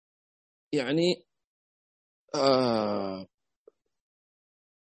 يعني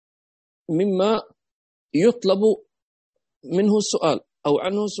مما يطلب منه السؤال أو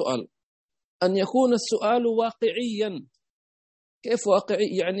عنه سؤال. أن يكون السؤال واقعيا. كيف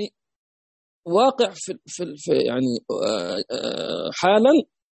واقعي؟ يعني واقع في يعني حالا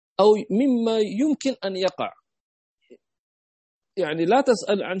أو مما يمكن أن يقع. يعني لا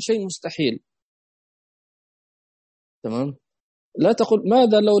تسأل عن شيء مستحيل. تمام. لا تقل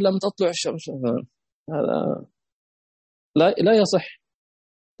ماذا لو لم تطلع الشمس، هذا لا يصح.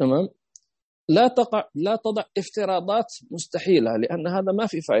 تمام. لا تضع افتراضات مستحيلة، لأن هذا ما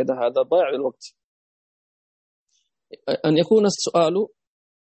في فائدة، هذا ضياع للوقت. أن يكون السؤال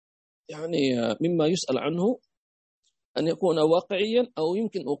يعني مما يسأل عنه أن يكون واقعيا أو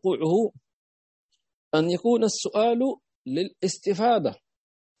يمكن وقوعه. أن يكون السؤال للاستفادة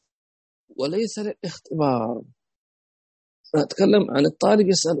وليس للاختبار. نتكلم عن الطالب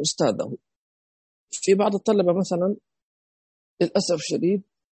يسأل أستاذه. في بعض الطلبة مثلا للأسف الشديد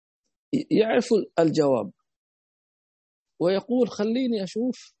يعرف الجواب ويقول خليني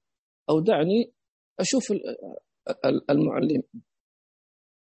أشوف أو دعني أشوف المعلم،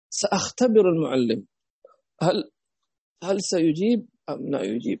 سأختبر المعلم هل سيجيب أم لا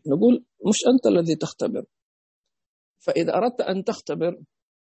يجيب. نقول مش أنت الذي تختبر. فإذا أردت أن تختبر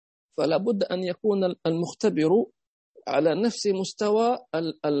فلا بد أن يكون المختبر على نفس مستوى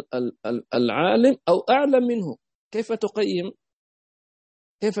العالم أو أعلى منه. كيف تقيم؟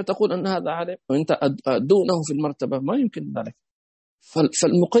 كيف تقول أن هذا عالم وأنت دونه في المرتبة؟ ما يمكن ذلك.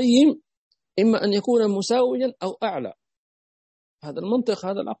 فالمقيم إما أن يكون مساويا أو أعلى. هذا المنطق،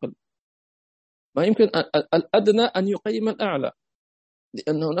 هذا العقل. ما يمكن الأدنى أن يقيم الأعلى،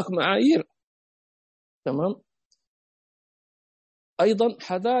 لأن هناك معايير. تمام. أيضا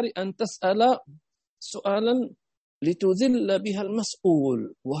حذار أن تسأل سؤالا لتذل بها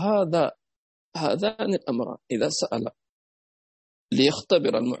المسؤول. هذان الأمران، إذا سأل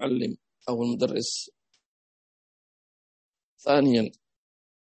ليختبر المعلم أو المدرس، ثانيا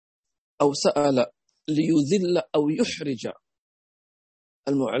أو سأل ليذل أو يحرج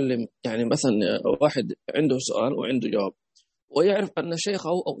المعلم. يعني مثلا واحد عنده سؤال وعنده جواب ويعرف أن شيخه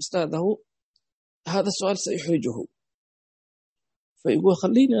أو أستاذه هذا السؤال سيحرجه، فيقول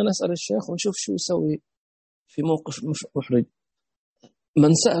خليني أنا أسأل الشيخ ونشوف شو يسوي في موقف محرج.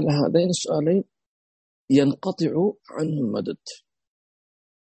 من سأل هذين السؤالين ينقطع عنه المدد،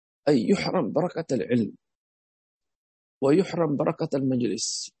 أي يحرم بركة العلم ويحرم بركة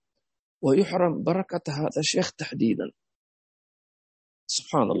المجلس ويحرم بركة هذا الشيخ تحديدا.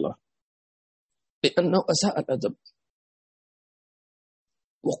 سبحان الله، لأنه أساء الأدب.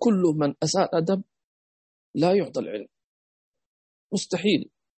 وكل من أساء الأدب لا يعطى العلم، مستحيل.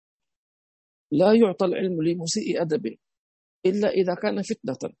 لا يعطى العلم لمسيء أدب إلا إذا كان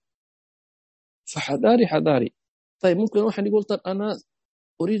فتنة. فحذاري حذاري. طيب ممكن واحد يقول طيب أنا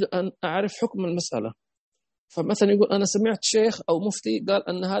أريد أن أعرف حكم المسألة، فمثلا يقول أنا سمعت شيخ أو مفتي قال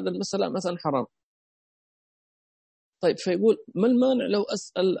أن هذا المسألة مثلا حرام. طيب فيقول ما المانع لو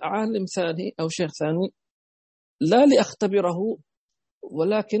أسأل عالم ثاني أو شيخ ثاني، لا لأختبره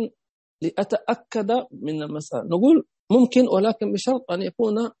ولكن لأتأكد من المسألة. نقول ممكن، ولكن بشرط أن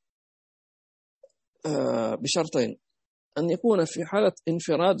يكون بشرطين: أن يكون في حالة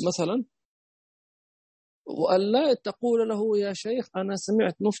انفراد مثلا، وأن لا تقول له يا شيخ أنا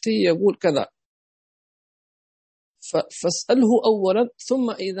سمعت مفتي يقول كذا، فاسأله أولا،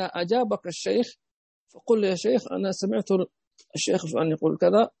 ثم إذا أجابك الشيخ فقل يا شيخ أنا سمعت الشيخ أن يقول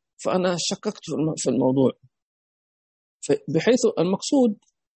كذا فأنا شككت في الموضوع. بحيث المقصود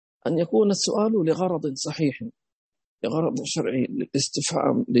أن يكون السؤال لغرض صحيح، لغرض شرعي،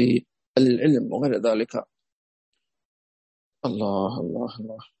 للاستفهام للعلم وغير ذلك. الله الله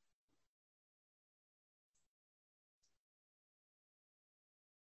الله.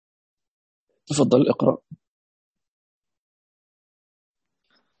 تفضل اقرأ.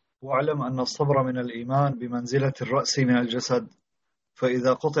 واعلم أن الصبر من الإيمان بمنزلة الرأس من الجسد،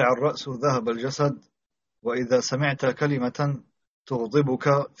 فإذا قطع الرأس ذهب الجسد. وإذا سمعت كلمة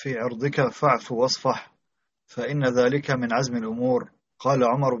تغضبك في عرضك فاعف واصفح، فإن ذلك من عزم الأمور. قال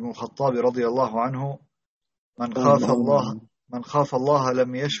عمر بن الخطاب رضي الله عنه: من خاف الله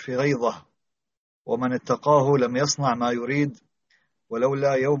لم يشف غيظه. ومن اتقاه لم يصنع ما يريد،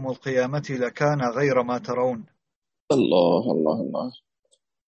 ولولا يوم القيامة لكان غير ما ترون. الله الله الله.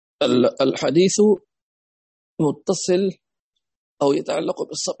 الحديث متصل أو يتعلق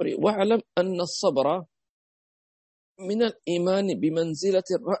بالصبر. واعلم أن الصبر من الإيمان بمنزلة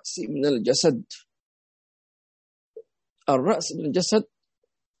الرأس من الجسد. الرأس من الجسد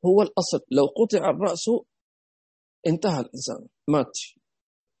هو الأصل. لو قطع الرأس انتهى الإنسان، مات،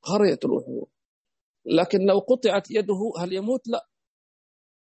 خرجت روحه. لكن لو قطعت يده هل يموت؟ لا.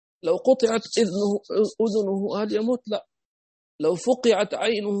 لو قطعت أذنه هل يموت؟ لا. لو فقعت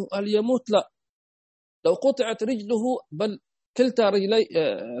عينه هل يموت؟ لا. لو قطعت رجله، بل كلتا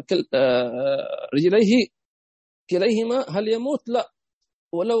رجليه كليهما هل يموت؟ لا.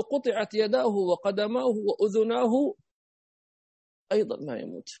 ولو قطعت يداه وقدماه وأذناه أيضا لا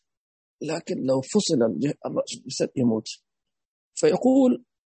يموت. لكن لو فصل الرأس بالجسد يموت. فيقول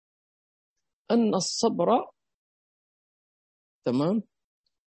أن الصبر تمام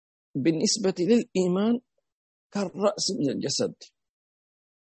بالنسبة للإيمان كالرأس من الجسد.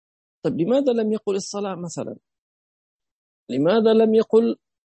 طيب لماذا لم يقل الصلاة مثلا؟ لماذا لم يقل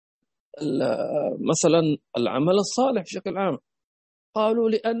مثلا العمل الصالح بشكل عام؟ قالوا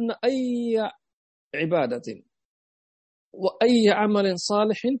لأن أي عبادة وأي عمل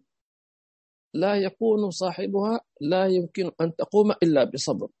صالح لا يكون صاحبها، لا يمكن أن تقوم إلا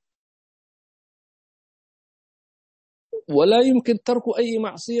بصبر، ولا يمكن ترك أي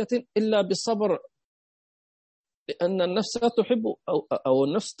معصية إلا بصبر، لأن النفس تحب أو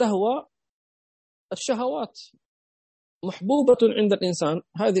النفس تهوى الشهوات، محبوبة عند الإنسان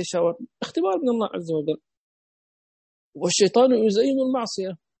هذه الشهوات، اختبار من الله عز وجل، والشيطان يزين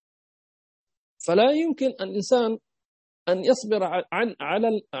المعصية. فلا يمكن الإنسان أن يصبر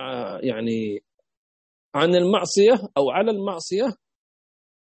يعني عن المعصية أو على المعصية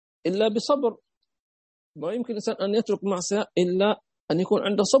إلا بصبر. ما يمكن الإنسان أن يترك معصية إلا أن يكون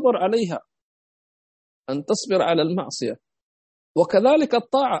عنده صبر عليها، أن تصبر على المعصية. وكذلك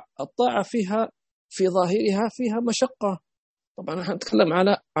الطاعة فيها في ظاهرها فيها مشقة. طبعا نحن نتكلم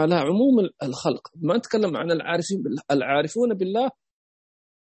على عموم الخلق، ما نتكلم عن العارفين بالله. العارفون بالله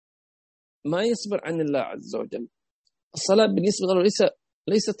ما يصبر عن الله عز وجل. الصلاة بالنسبة له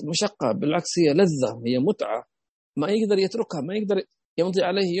ليست مشقة، بالعكس هي لذة، هي متعة، ما يقدر يتركها، ما يقدر يمضي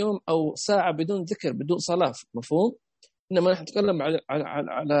عليه يوم أو ساعة بدون ذكر بدون صلاة. مفهوم؟ إنما نحن نتكلم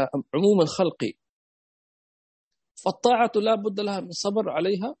على عموم الخلق. فالطاعة لا بد لها من صبر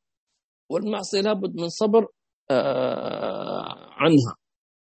عليها، والمعصية لا بد من صبر عنها.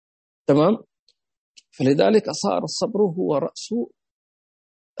 تمام؟ فلذلك صار الصبر هو رأس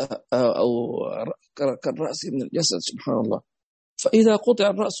أو كالرأس من الجسد. سبحان الله. فإذا قطع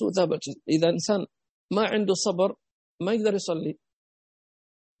الرأس ذهب الجسد. إذا إنسان ما عنده صبر ما يقدر يصلي،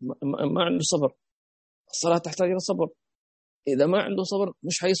 ما عنده صبر. الصلاة تحتاج إلى صبر. إذا ما عنده صبر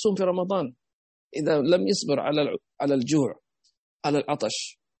مش هيصوم في رمضان. إذا لم يصبر على الجوع، على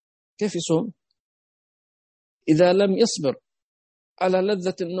العطش، كيف يصوم؟ إذا لم يصبر على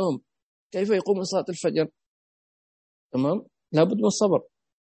لذة النوم كيف يقوم من صلاة الفجر؟ تمام؟ لابد من الصبر.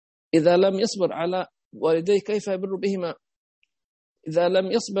 إذا لم يصبر على والديه كيف يبر بهما؟ إذا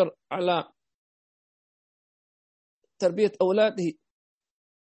لم يصبر على تربية أولاده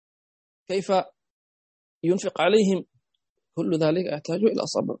كيف ينفق عليهم؟ كل ذلك يحتاج إلى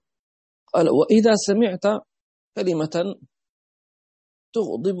صبر. قال وإذا سمعت كلمة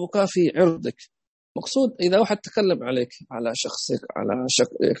تغضبك في عرضك، مقصود إذا واحد تكلم عليك، على شخصك، على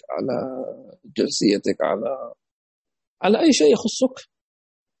شكلك، على جنسيتك، على أي شيء يخصك،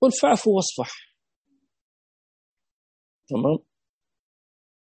 قل فاعفو واصفح. تمام؟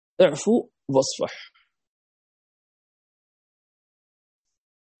 اعفو واصفح.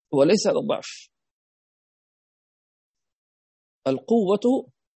 وليس هذا ضعف.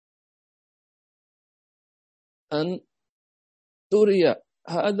 القوة أن تري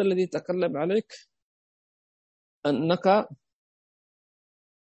هذا الذي تكلم عليك أنك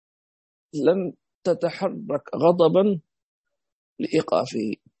لم تتحرك غضبا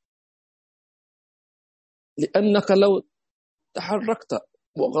لإيقافه، لأنك لو تحركت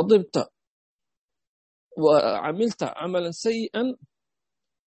وغضبت وعملت عملا سيئا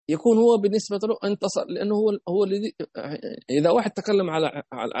يكون هو بالنسبة له انتصر، لأنه هو الذي. إذا واحد تكلم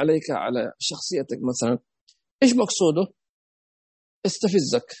عليك، على شخصيتك مثلا، إيش مقصوده؟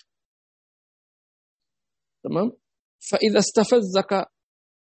 استفزك. تمام؟ فإذا استفزك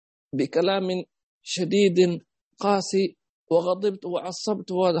بكلام شديد قاسي وغضبت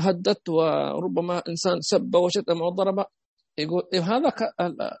وعصبت وهددت، وربما إنسان سب وشتم وضرب، يقول هذا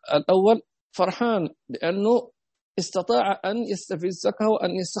الأول فرحان لأنه استطاع أن يستفزك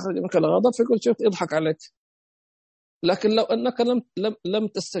وأن يستخرج منك الغضب، فيقول شوف يضحك عليك. لكن لو أنك لم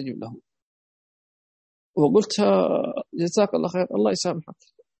تستجب له وقلت جزاك الله خير، الله يسامحك،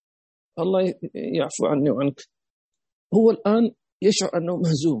 الله يعفو عني وعنك، هو الآن يشعر أنه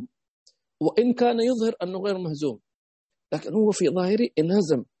مهزوم، وإن كان يظهر أنه غير مهزوم، لكن هو في ظاهره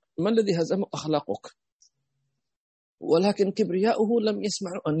انهزم. ما الذي هزمه؟ أخلاقك، ولكن كبرياؤه لم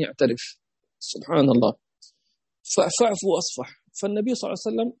يسمع أن يعترف. سبحان الله. فاعف واصفح. فالنبي صلى الله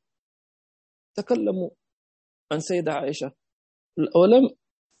عليه وسلم تكلموا عن سيدة عائشة، ولم،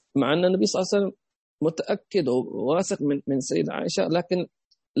 مع أن النبي صلى الله عليه وسلم متأكد وواثق من سيدة عائشة، لكن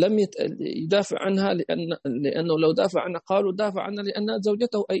لم يدافع عنها، لأنه لو دافع عنها قالوا دافع عنها لأنها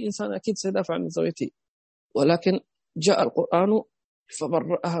زوجته، أي إنسان أكيد سيدافع عن زوجته. ولكن جاء القرآن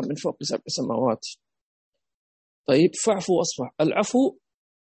فبرأها من فوق 7 سماوات. طيب، فاعفوا واصفح. العفو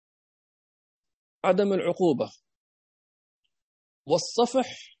عدم العقوبة،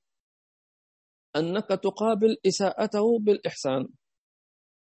 والصفح أنك تقابل إساءته بالإحسان.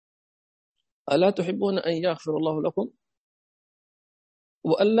 ألا تحبون أن يغفر الله لكم؟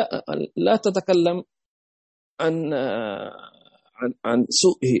 وألا لا تتكلم عن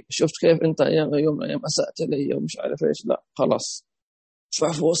سوءه. شفت كيف أنت يوم أيام أسأت لي ومش عارف إيش؟ لا، خلاص،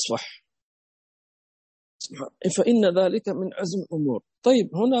 فاعف واصفح. فإن ذلك من عزم الأمور.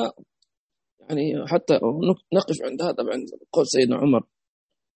 طيب، هنا يعني حتى نقف عند هذا، عند قول سيدنا عمر.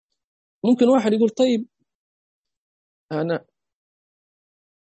 ممكن واحد يقول طيب، أنا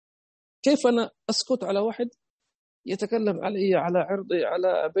كيف أنا أسكت على واحد يتكلم علي، على عرضي،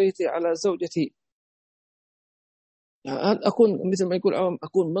 على بيتي، على زوجتي؟ يعني هل أكون مثل ما يقول عوام،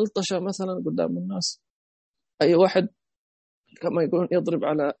 أكون ملطشة مثلا قدام الناس؟ أي واحد كما يقولون يضرب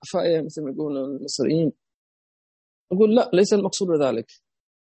على فائية مثل ما يقولون المصريين. أقول لا، ليس المقصود ذلك.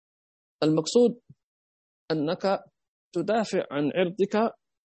 المقصود أنك تدافع عن عرضك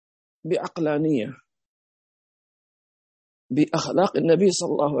بعقلانية، بأخلاق النبي صلى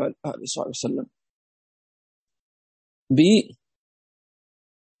الله عليه وسلم،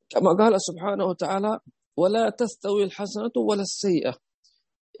 كما قال سبحانه وتعالى: ولا تستوي الحسنة ولا السيئة،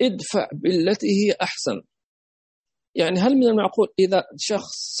 ادفع بالتي هي أحسن. يعني هل من المعقول إذا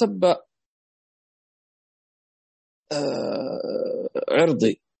شخص سب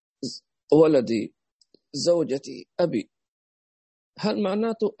عرضي، ولدي، زوجتي، أبي، هل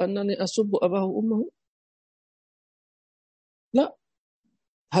معناته أنني أسب أباه وأمه؟ لا.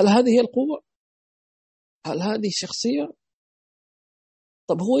 هل هذه هي القوة؟ هل هذه شخصية؟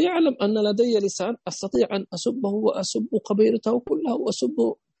 طب هو يعلم أن لدي لسان أستطيع أن أسبه وأسب قبيلته كلها وأسب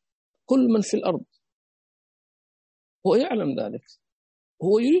كل من في الأرض. هو يعلم ذلك،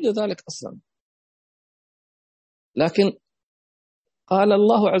 هو يريد ذلك أصلا. لكن قال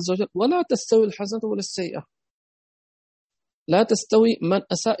الله عز وجل: ولا تستوي الحسنة ولا السيئة. لا تستوي من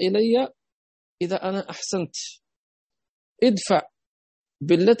أساء إلي إذا أنا أحسنت. ادفع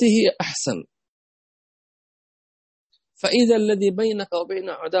بالتي هي أحسن، فإذا الذي بينك وبين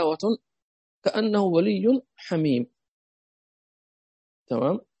عداوة كأنه ولي حميم.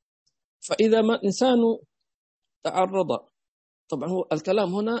 تمام. فإذا ما إنسان تعرض، طبعا هو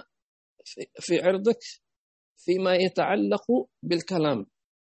الكلام هنا في عرضك فيما يتعلق بالكلام.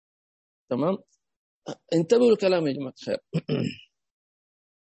 تمام. انتبهوا الكلام يا جماعة الخير.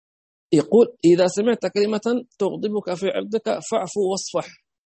 يقول: إذا سمعت كلمة تغضبك في عرضك فاعفو واصفح.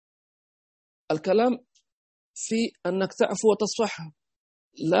 الكلام في أنك تعفو وتصفح،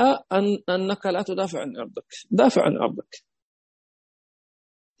 لا أنك لا تدافع عن عرضك. دافع عن عرضك،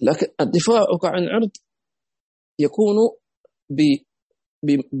 لكن دفاعك عن عرض يكون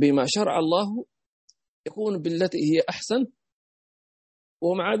بما شرع الله، يكون بالتي هي أحسن،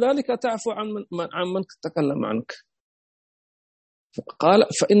 ومع ذلك تعفو عن من تكلم عنك. قال: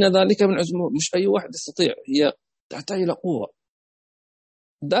 فإن ذلك من عزم. مش أي واحد يستطيع، هي تحتاج إلى قوة.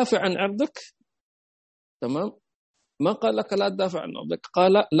 دافع عن عرضك. تمام. ما قال لك لا تدافع عن عرضك،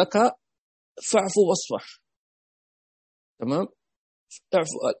 قال لك فاعفو واصفح. تمام.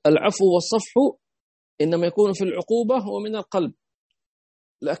 العفو والصفح إنما يكون في العقوبة ومن القلب،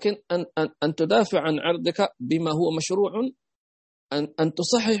 لكن أن تدافع عن عرضك بما هو مشروع، أن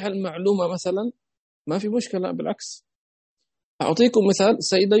تصحح المعلومة مثلا، ما في مشكلة، بالعكس. أعطيكم مثال: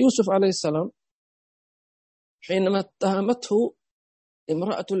 سيدنا يوسف عليه السلام حينما اتهمته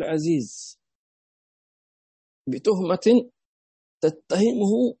امرأة العزيز بتهمة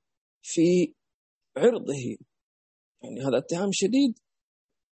تتهمه في عرضه، يعني هذا اتهام شديد،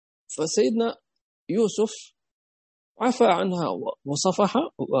 فسيدنا يوسف عفى عنها وصفح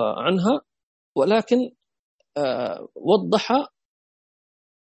عنها، ولكن وضح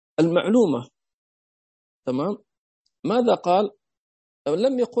المعلومة. تمام. ماذا قال؟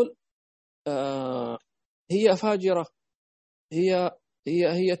 لم يقل هي فاجرة،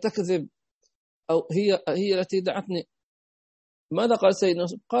 هي تكذب، أو هي التي دعتني. ماذا قال سيدنا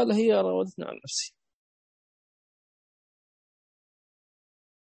يوسف؟ قال هي راودتني عن نفسي.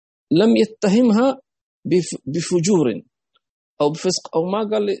 لم يتهمها بفجور أو بفسق، أو ما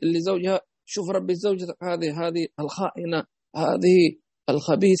قال لزوجها شوف ربي زوجتك هذه الخائنة، هذه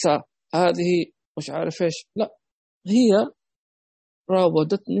الخبيثة، هذه مش عارف إيش. لا، هي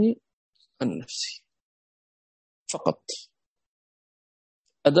راودتني عن نفسي فقط.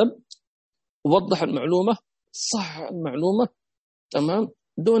 أدب، وضح المعلومة، صح المعلومة، تمام،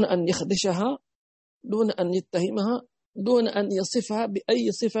 دون أن يخدشها، دون أن يتهمها، دون أن يصفها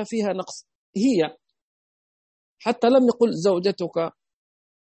بأي صفة فيها نقص. هي حتى لم يقل زوجتك،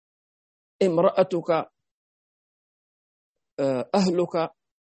 امرأتك، أهلك،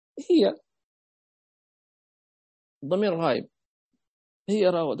 هي ضمير غائب، هي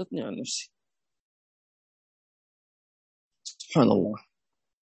راودتني عن نفسي. سبحان الله،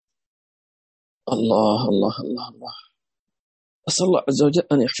 الله الله الله الله. أسأل الله عز وجل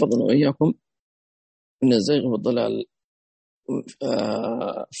أن يحفظنا وإياكم من الزيغ والضلال.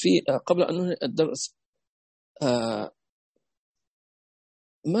 قبل أن ننهي الدرس،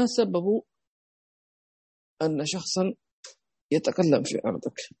 ما سبب أن شخصا يتكلم في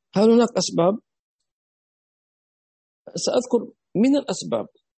عرضك؟ هل هناك أسباب؟ سأذكر من الأسباب.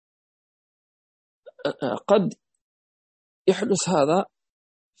 قد يحدث هذا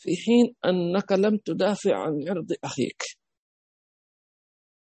في حين أنك لم تدافع عن عرض أخيك.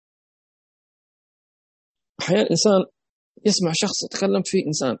 أحيانا إنسان يسمع شخص يتكلم في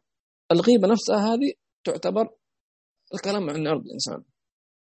إنسان، الغيبة نفسها هذه تعتبر الكلام عن عرض الإنسان.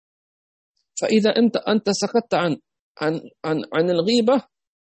 فإذا أنت سكت عن الغيبة،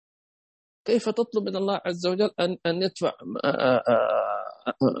 كيف تطلب من الله عز وجل أن يدفع،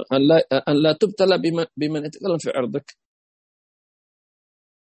 أن لا تبتلى بمن يتكلم في عرضك؟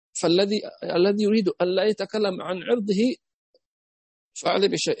 الذي يريد أن لا يتكلم عن عرضه فعليه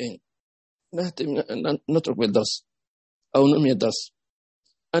بشيئين، نترك بالدرس أو ننهي الدرس.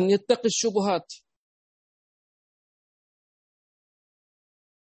 أن يتقي الشبهات،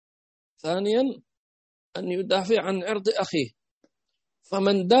 ثانيا أن يدافع عن عرض أخيه.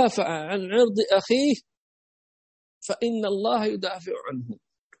 فمن دافع عن عرض أخيه فإن الله يدافع عنه.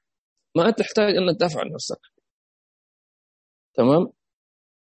 ما تحتاج أن تدافع عن نفسك، تمام؟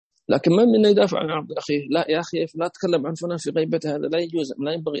 لكن من يدافع عن عرض أخيه؟ لا يا أخي، لا تتكلم عن فلان في غيبته، هذا لا يجوز،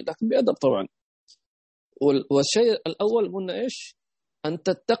 لا ينبغي، لكن بأدب طبعا. والشيء الأول قلنا إيش؟ أن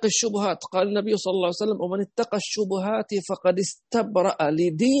تتقي الشبهات. قال النبي صلى الله عليه وسلم: ومن اتقى الشبهات فقد استبرأ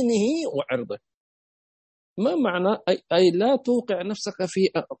لدينه وعرضه. ما معنى أي لا توقع نفسك في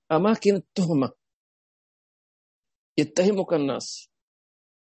أماكن التهمة يتهمك الناس،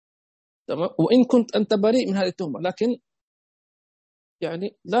 تمام، وإن كنت أنت بريء من هذه التهمة، لكن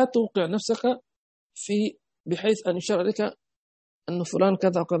يعني لا توقع نفسك في بحيث أن يشار لك أن فلان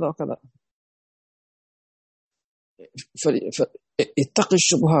كذا وكذا وكذا. فاتقي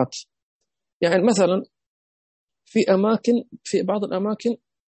الشبهات. يعني مثلا في بعض الأماكن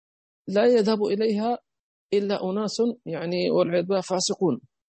لا يذهب إليها إلا أناس يعني والعياذ بالله فاسقون.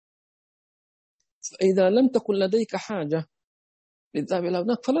 فإذا لم تكن لديك حاجة للذهاب إلى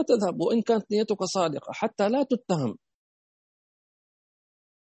هناك فلا تذهب، وإن كانت نيتك صادقة حتى لا تتهم،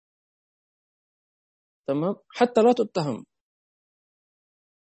 تمام، حتى لا تتهم.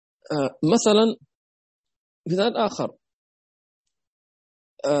 مثلا مثال آخر،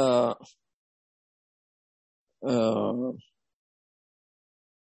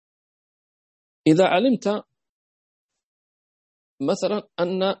 إذا علمت مثلا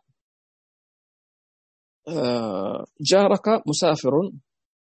أن جارك مسافر،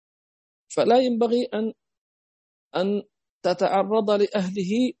 فلا ينبغي أن تتعرض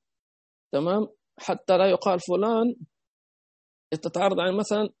لأهله، تمام، حتى لا يقال فلان تتعرض عن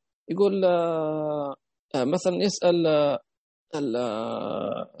مثلا يقول مثلا يسأل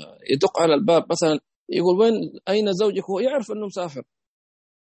يدق على الباب مثلا يقول أين زوجك؟ هو يعرف أنه مسافر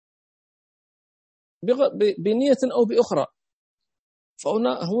بنية أو بأخرى.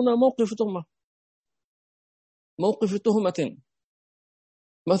 فهنا موقف تهمة، موقف تهمة.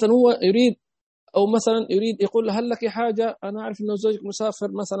 مثلا هو يريد، أو مثلا يريد يقول هل لك حاجة؟ أنا أعرف أنه زوجك مسافر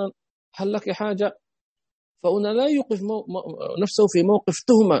مثلا، هل لك حاجة؟ فهنا لا يوقف نفسه في موقف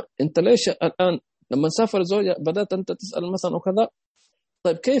تهمة. أنت ليش الآن لما سافر زوجة بدأت أنت تسأل مثلا وكذا؟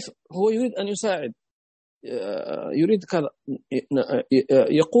 طيب كيف هو يريد أن يساعد، يريد كذا،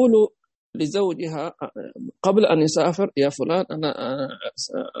 يقول لزوجها قبل أن يسافر: يا فلان، أنا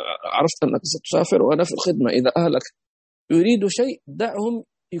عرفت أنك ستسافر وأنا في الخدمة، إذا أهلك يريد شيء دعهم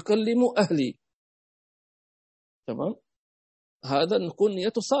يكلموا أهلي. تمام، هذا نكون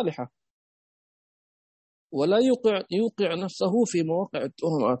نيته صالحة، ولا يوقع نفسه في مواقع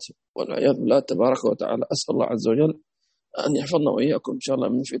التهمات والعياذ بالله تبارك وتعالى. أسأل الله عز وجل أن يحفظنا وإياكم إن شاء الله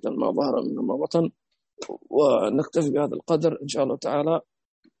من فتن ما ظهر من ما بطن. ونكتفي بهذا القدر إن شاء الله تعالى.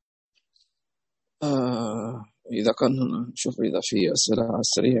 إذا كان نشوف إذا في أسئلة على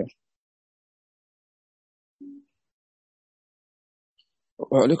السريع.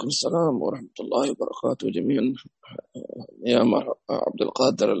 وعليكم السلام ورحمة الله وبركاته جميعا. يا مرحبا عبد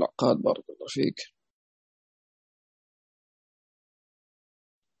القادر العقاد، بارك الله فيك.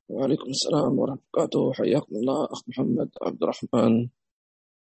 وعليكم السلام ورحمة الله وبركاته، حياكم الله أخ محمد عبد الرحمن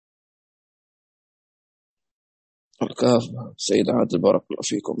الكاف. سيد عادل بارك الله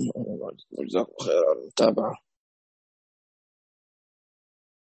فيكم وجزاكم خير على المتابعة.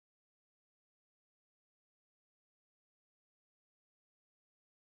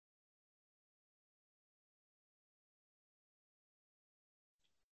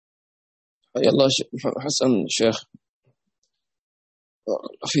 حيا الله حسن شيخ، بارك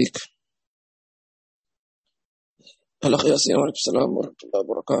الله فيك. الأخ ياسين وعليكم السلام ورحمة الله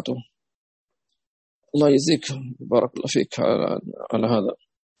وبركاته. الله يجزيك، بارك الله فيك على هذا.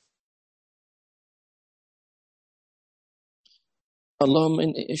 اللهم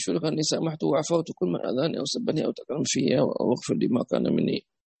إني أشهدك أني سامحت وعفوت كل من أذاني أو سبني أو تكلم فيا، واغفر لي ما كان مني.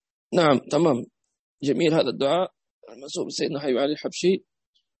 نعم تمام، جميل هذا الدعاء المنسوب لسيدنا حبيب علي الحبشي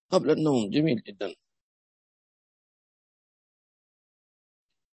قبل النوم، جميل جدا.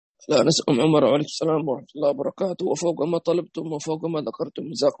 لا نسأل عمر وعليكم السلام ورحمة الله وبركاته. وفوق ما طلبتم وفوق ما ذكرتم،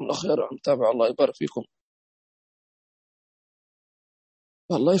 جزاكم الله خير على المتابعة، الله يبارك فيكم.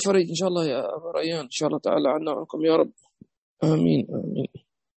 الله يفرج إن شاء الله يا أبا ريان، إن شاء الله تعالى عنا وعنكم يا رب. آمين آمين.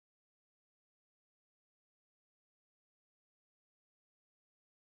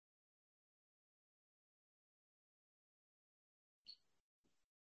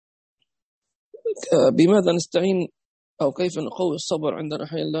 بماذا نستعين أو كيف نقوي الصبر عندنا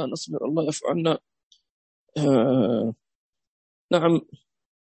حين لا نصبر؟ الله يعفو عنا. نعم،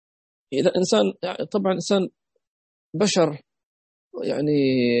 إذا إنسان يعني طبعا إنسان بشر يعني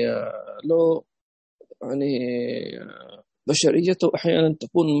له يعني بشريته أحيانا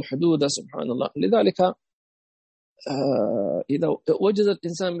تكون محدودة سبحان الله. لذلك إذا وجد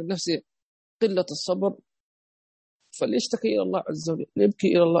الإنسان من نفسه قلة الصبر فليشتكي إلى الله عز وجل، يبكي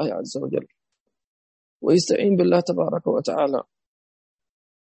إلى الله عز وجل ويستعين بالله تبارك وتعالى.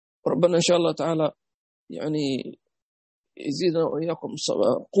 ربنا إن شاء الله تعالى يعني يزيدنا وإياكم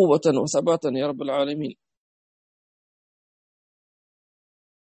قوة وثباتا يا رب العالمين.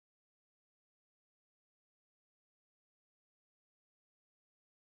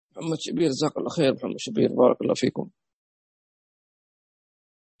 محمد شبير جزاك الله خير. محمد شبير بارك الله فيكم.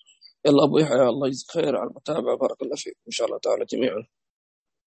 يلا أبو يحيى الله يجزيك خير على المتابعة، بارك الله فيكم إن شاء الله تعالى جميعا.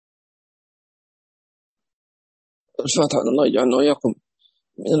 الفاتحة. الله يجعلنا وإياكم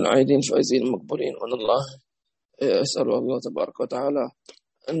من العائدين الفائزين المقبولين، وأن الله أسأل الله تبارك وتعالى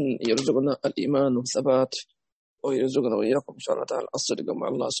أن يرزقنا الإيمان والثبات، ويرزقنا وإياكم إن شاء الله تعالى الصدق مع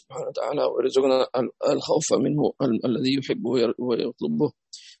الله سبحانه وتعالى، ويرزقنا الخوف منه الذي يحبه ويطلبه،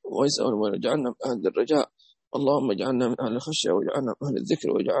 ويسأل ويجعلنا من أهل الرجاء. اللهم اجعلنا من أهل الخشية، واجعلنا من أهل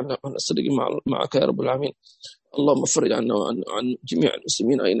الذكر، واجعلنا من أهل الصدق معك يا رب العالمين. اللهم فرج عنا وعن جميع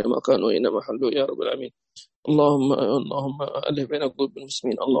المسلمين أينما كانوا وأينما حلوا يا رب العالمين. اللهم ألف بين قلوب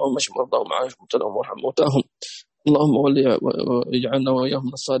المسلمين، اللهم اشف مرضاهم وعاف مبتلاهم وارحم موتاهم. اللهم واجعلنا وإياهم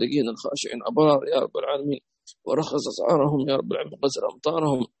من الصادقين الخاشعين أبرار يا رب العالمين، ورخص أسعارهم يا رب العالمين، وغزر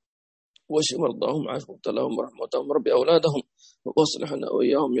أمطارهم، واشف مرضاهم وعاف مبتلاهم وارحم موتاهم، ربي أولادهم واصلحنا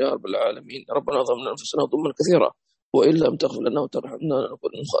وإياهم يا رب العالمين. ربنا ظلمنا أنفسنا ظلما كثيرا، وإن لم تغفر لنا وترحمنا لنكن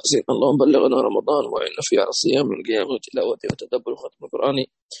من الخاسرين. اللهم بلغنا رمضان وإنا فيه على الصيام والقيام وتلاوته وتدبر ختم القرآن،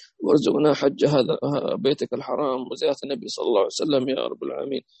 وارزقنا حج هذا بيتك الحرام وزيارة النبي صلى الله عليه وسلم يا رب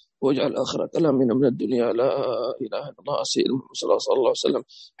العالمين، واجعل آخر كلامنا من الدنيا لا إله إلا الله سيدنا محمد صلى الله عليه وسلم،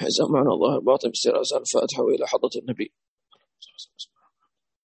 حيث معنا الله باطن بسير أسال الفاتحة وإلى حضرة النبي.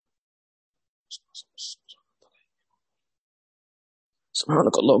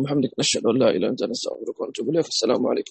 سبحانك اللهم وبحمدك، نشهد أن لا إله إلا أنت، نستغفرك ونتوب إليك. السلام عليكم.